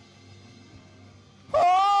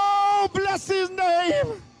 Oh, bless his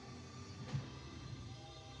name.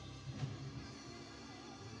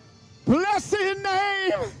 Bless his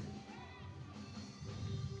name.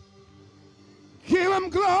 Give him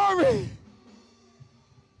glory.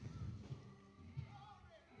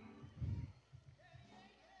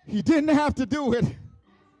 He didn't have to do it,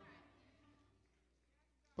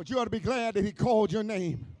 but you ought to be glad that he called your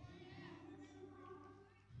name.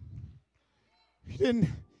 He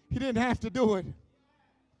didn't have to do it,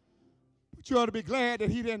 but you ought to be glad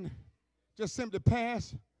that he didn't just simply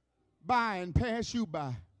pass by and pass you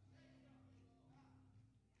by.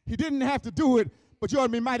 He didn't have to do it, but you ought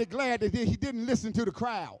to be mighty glad that he didn't listen to the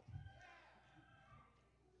crowd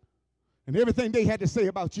and everything they had to say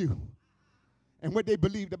about you and what they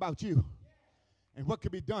believed about you and what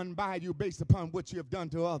could be done by you based upon what you have done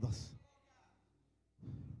to others.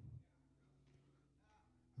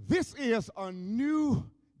 This is a new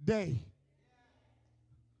day.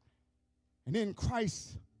 And in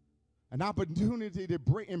Christ, an opportunity to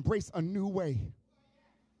embrace a new way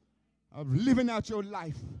of living out your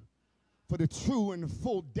life for the true and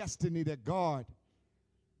full destiny that God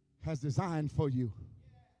has designed for you.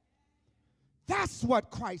 That's what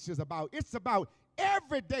Christ is about. It's about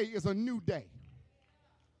every day is a new day.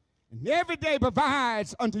 And every day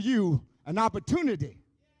provides unto you an opportunity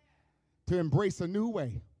to embrace a new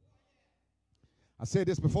way. I said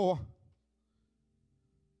this before.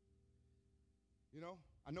 You know,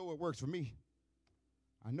 I know what works for me.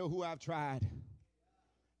 I know who I've tried.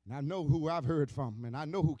 And I know who I've heard from. And I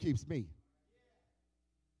know who keeps me.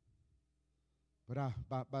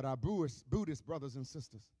 But our Buddhist brothers and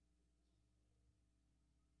sisters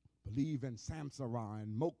believe in samsara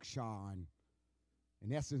and moksha and,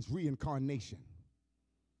 in essence, reincarnation.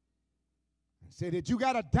 and said that you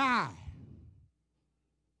got to die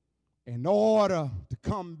in order to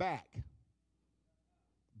come back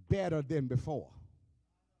better than before.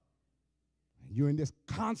 And you're in this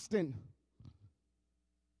constant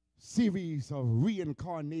series of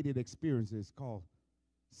reincarnated experiences called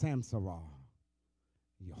samsara.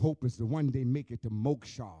 Your hope is to one day make it to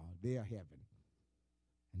moksha, their heaven.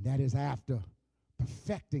 And that is after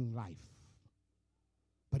perfecting life.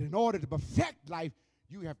 But in order to perfect life,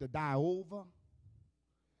 you have to die over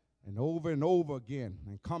and over and over again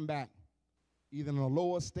and come back either in a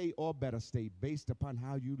lower state or better state based upon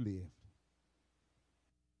how you lived.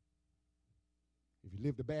 If you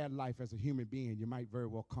lived a bad life as a human being, you might very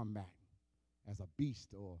well come back as a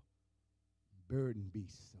beast or burden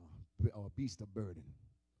beast or a beast of burden.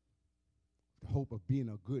 The hope of being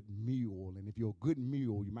a good mule. And if you're a good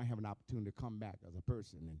mule, you might have an opportunity to come back as a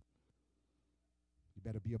person. And you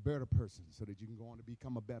better be a better person so that you can go on to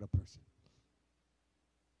become a better person.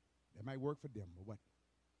 That might work for them, but what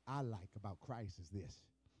I like about Christ is this.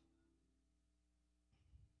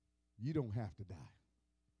 You don't have to die.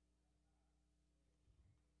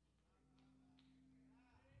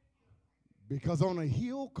 Because on a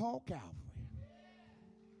hill called Calvary,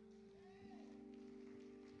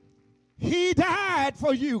 he died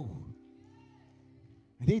for you.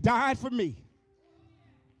 And he died for me.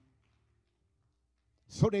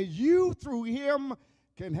 So that you through him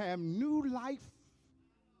can have new life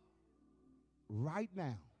right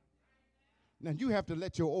now. Now you have to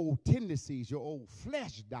let your old tendencies, your old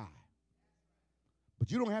flesh die.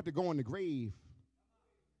 But you don't have to go in the grave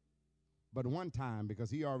but one time, because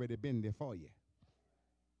he already been there for you.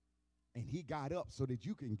 And he got up so that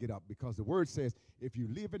you can get up, because the word says if you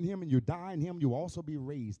live in him and you die in him, you'll also be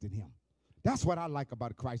raised in him. That's what I like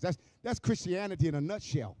about Christ. That's Christianity in a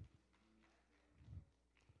nutshell.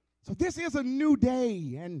 So this is a new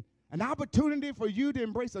day and an opportunity for you to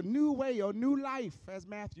embrace a new way or new life, as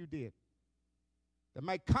Matthew did, that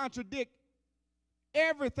might contradict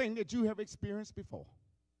everything that you have experienced before.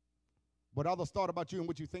 What others thought about you and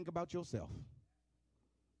what you think about yourself.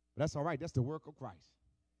 But that's all right. That's the work of Christ.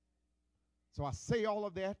 So I say all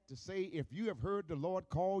of that to say, if you have heard the Lord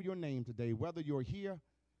call your name today, whether you're here,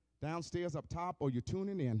 downstairs, up top, or you're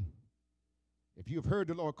tuning in, if you have heard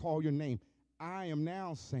the Lord call your name, I am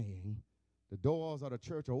now saying the doors of the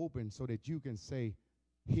church are open so that you can say,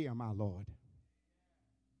 "Here, my Lord.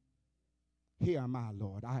 Here, my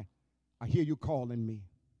Lord. I hear you calling me."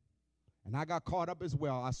 And I got caught up as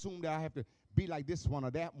well. I assumed that I have to be like this one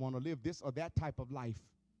or that one or live this or that type of life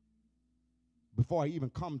before I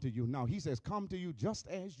even come to you. Now, he says, come to you just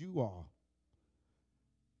as you are.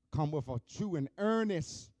 Come with a true and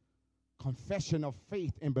earnest confession of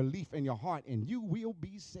faith and belief in your heart, and you will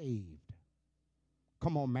be saved.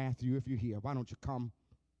 Come on, Matthew, if you're here, why don't you come?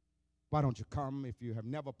 Why don't you come? If you have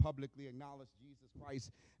never publicly acknowledged Jesus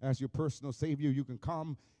Christ as your personal Savior, you can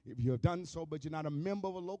come. If you have done so, but you're not a member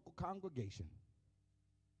of a local congregation,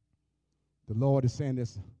 the Lord is saying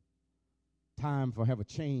this time for have a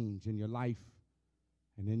change in your life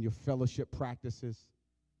and in your fellowship practices.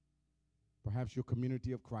 Perhaps your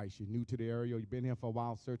community of Christ. You're new to the area. You've been here for a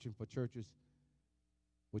while searching for churches.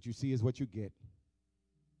 What you see is what you get.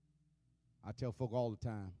 I tell folk all the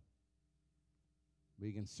time,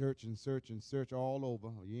 we can search and search and search all over.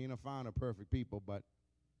 You ain't going to find a perfect people, but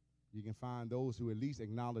you can find those who at least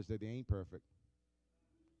acknowledge that they ain't perfect,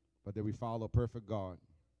 but that we follow a perfect God.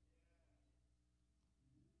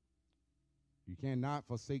 You cannot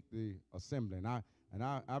forsake the assembly. And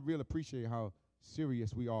I really appreciate how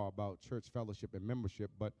serious we are about church fellowship and membership,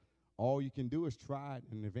 but all you can do is try it,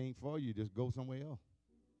 and if it ain't for you, just go somewhere else.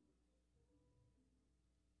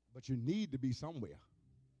 But you need to be somewhere.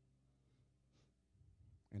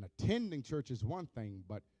 And attending church is one thing,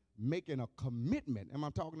 but making a commitment, am I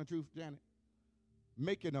talking the truth, Janet?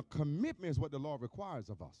 Making a commitment is what the Lord requires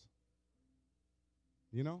of us.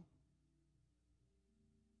 You know?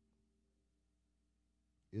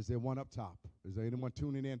 Is there one up top? Is there anyone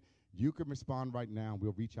tuning in? You can respond right now.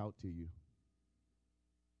 We'll reach out to you.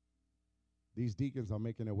 These deacons are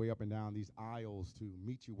making their way up and down these aisles to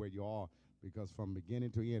meet you where you are, because from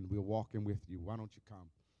beginning to end, we're walking with you. Why don't you come?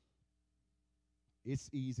 It's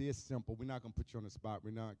easy. It's simple. We're not going to put you on the spot.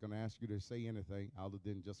 We're not going to ask you to say anything other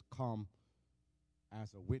than just come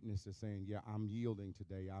as a witness to saying, yeah, I'm yielding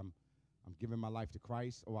today. I'm giving my life to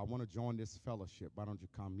Christ, or I want to join this fellowship. Why don't you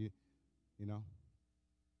come? You know?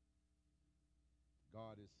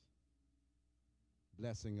 God is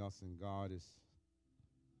blessing us, and God is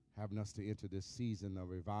having us to enter this season of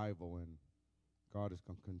revival, and God is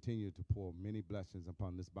going to continue to pour many blessings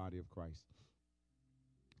upon this body of Christ,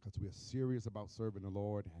 because we are serious about serving the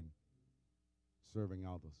Lord, and serving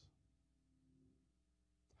others.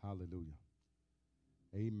 Hallelujah.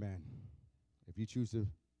 Amen. If you're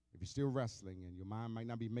still wrestling and your mind might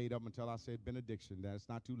not be made up until I said benediction, that's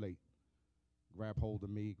not too late. Grab hold of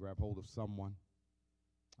me, grab hold of someone,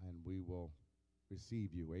 and we will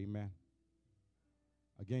receive you. Amen.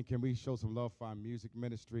 Again, can we show some love for our music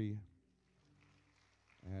ministry?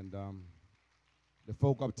 And the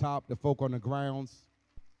folk up top, the folk on the grounds.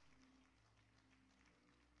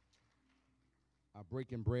 Our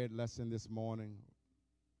breaking bread lesson this morning,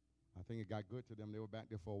 I think it got good to them. They were back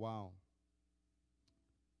there for a while.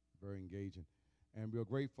 Very engaging. And we're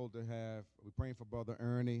grateful to have, we're praying for Brother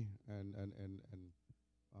Ernie and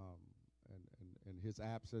his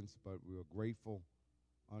absence, but we're grateful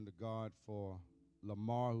unto God for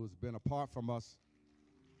Lamar, who's been apart from us.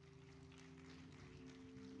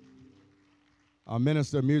 Our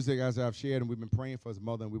minister of music, as I've shared, and we've been praying for his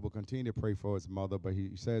mother, and we will continue to pray for his mother, but he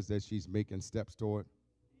says that she's making steps toward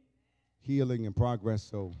healing and progress,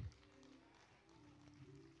 so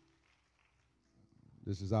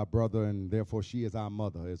this is our brother, and therefore she is our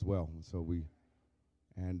mother as well. So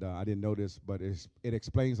I didn't know this, but it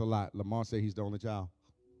explains a lot. Lamar said he's the only child.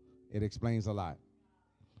 It explains a lot.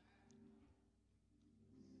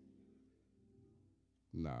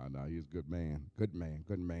 No, he's a good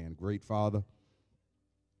man, great father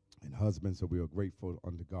and husband, so we are grateful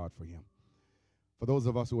unto God for him. For those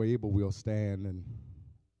of us who are able, we'll stand and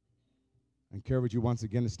encourage you once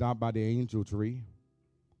again to stop by the Angel Tree.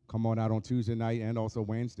 Come on out on Tuesday night and also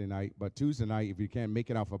Wednesday night. But Tuesday night, if you can't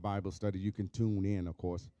make it out for Bible study, you can tune in, of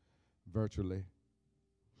course, virtually.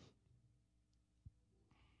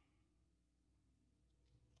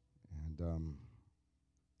 And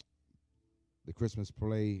the Christmas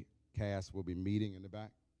play cast will be meeting in the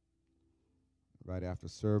back right after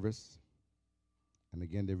service. And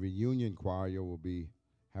again, the reunion choir will be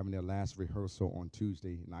having their last rehearsal on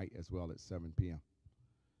Tuesday night as well at 7 p.m.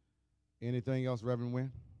 Anything else, Reverend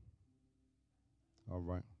Wynn? All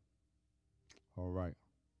right.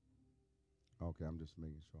 Okay, I'm just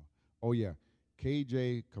making sure. Oh, yeah.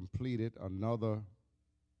 KJ completed another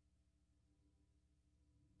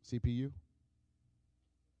CPE,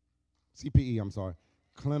 I'm sorry.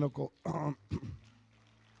 Clinical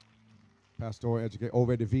pastoral education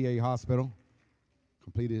over at the VA hospital.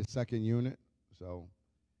 Completed his second unit. So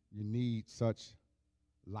you need such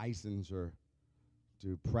licensure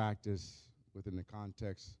to practice within the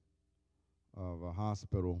context of a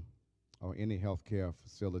hospital or any healthcare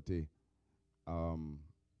facility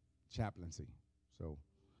chaplaincy. So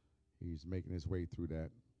he's making his way through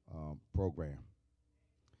that program.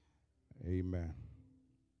 Amen.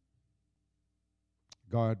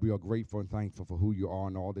 God, we are grateful and thankful for who you are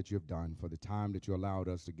and all that you have done, for the time that you allowed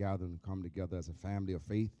us to gather and come together as a family of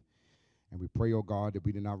faith. And we pray, oh God, that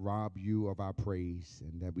we did not rob you of our praise,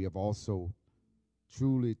 and that we have also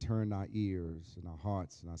truly turned our ears and our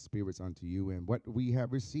hearts and our spirits unto you. And what we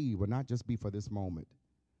have received will not just be for this moment,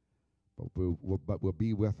 but will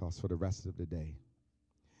be with us for the rest of the day.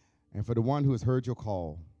 And for the one who has heard your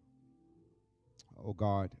call, oh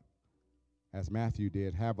God, as Matthew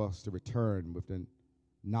did, have us to return with the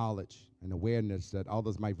knowledge and awareness that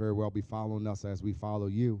others might very well be following us as we follow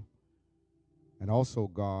you. And also,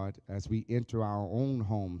 God, as we enter our own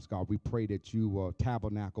homes, God, we pray that you will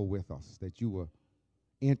tabernacle with us, that you will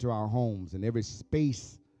enter our homes and every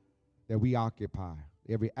space that we occupy,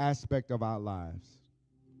 every aspect of our lives.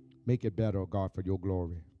 Make it better, oh God, for your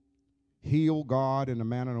glory. Heal, God, in a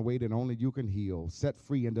manner and a way that only you can heal. Set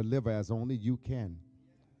free and deliver as only you can.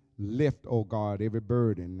 Lift, oh God, every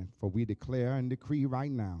burden, for we declare and decree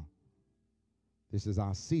right now, this is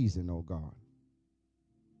our season, oh God,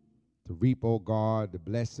 to reap, oh God, the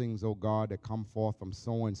blessings, oh God, that come forth from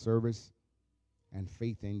sowing service and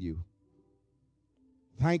faith in you.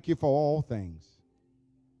 Thank you for all things.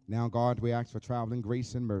 Now, God, we ask for traveling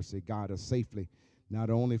grace and mercy. Guide us safely,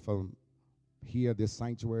 not only from here, this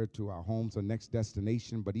sanctuary, to our homes or next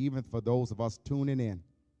destination, but even for those of us tuning in,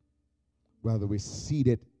 whether we're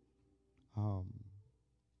seated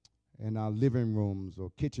in our living rooms or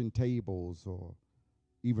kitchen tables or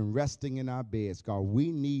even resting in our beds. God,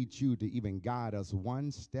 we need you to even guide us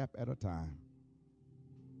one step at a time.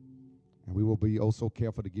 And we will be oh so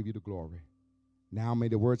careful to give you the glory. Now may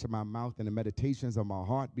the words of my mouth and the meditations of my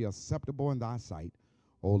heart be acceptable in thy sight,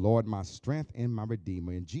 O Lord, my strength and my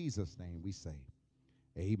redeemer. In Jesus' name we say,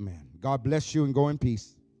 amen. God bless you and go in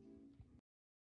peace.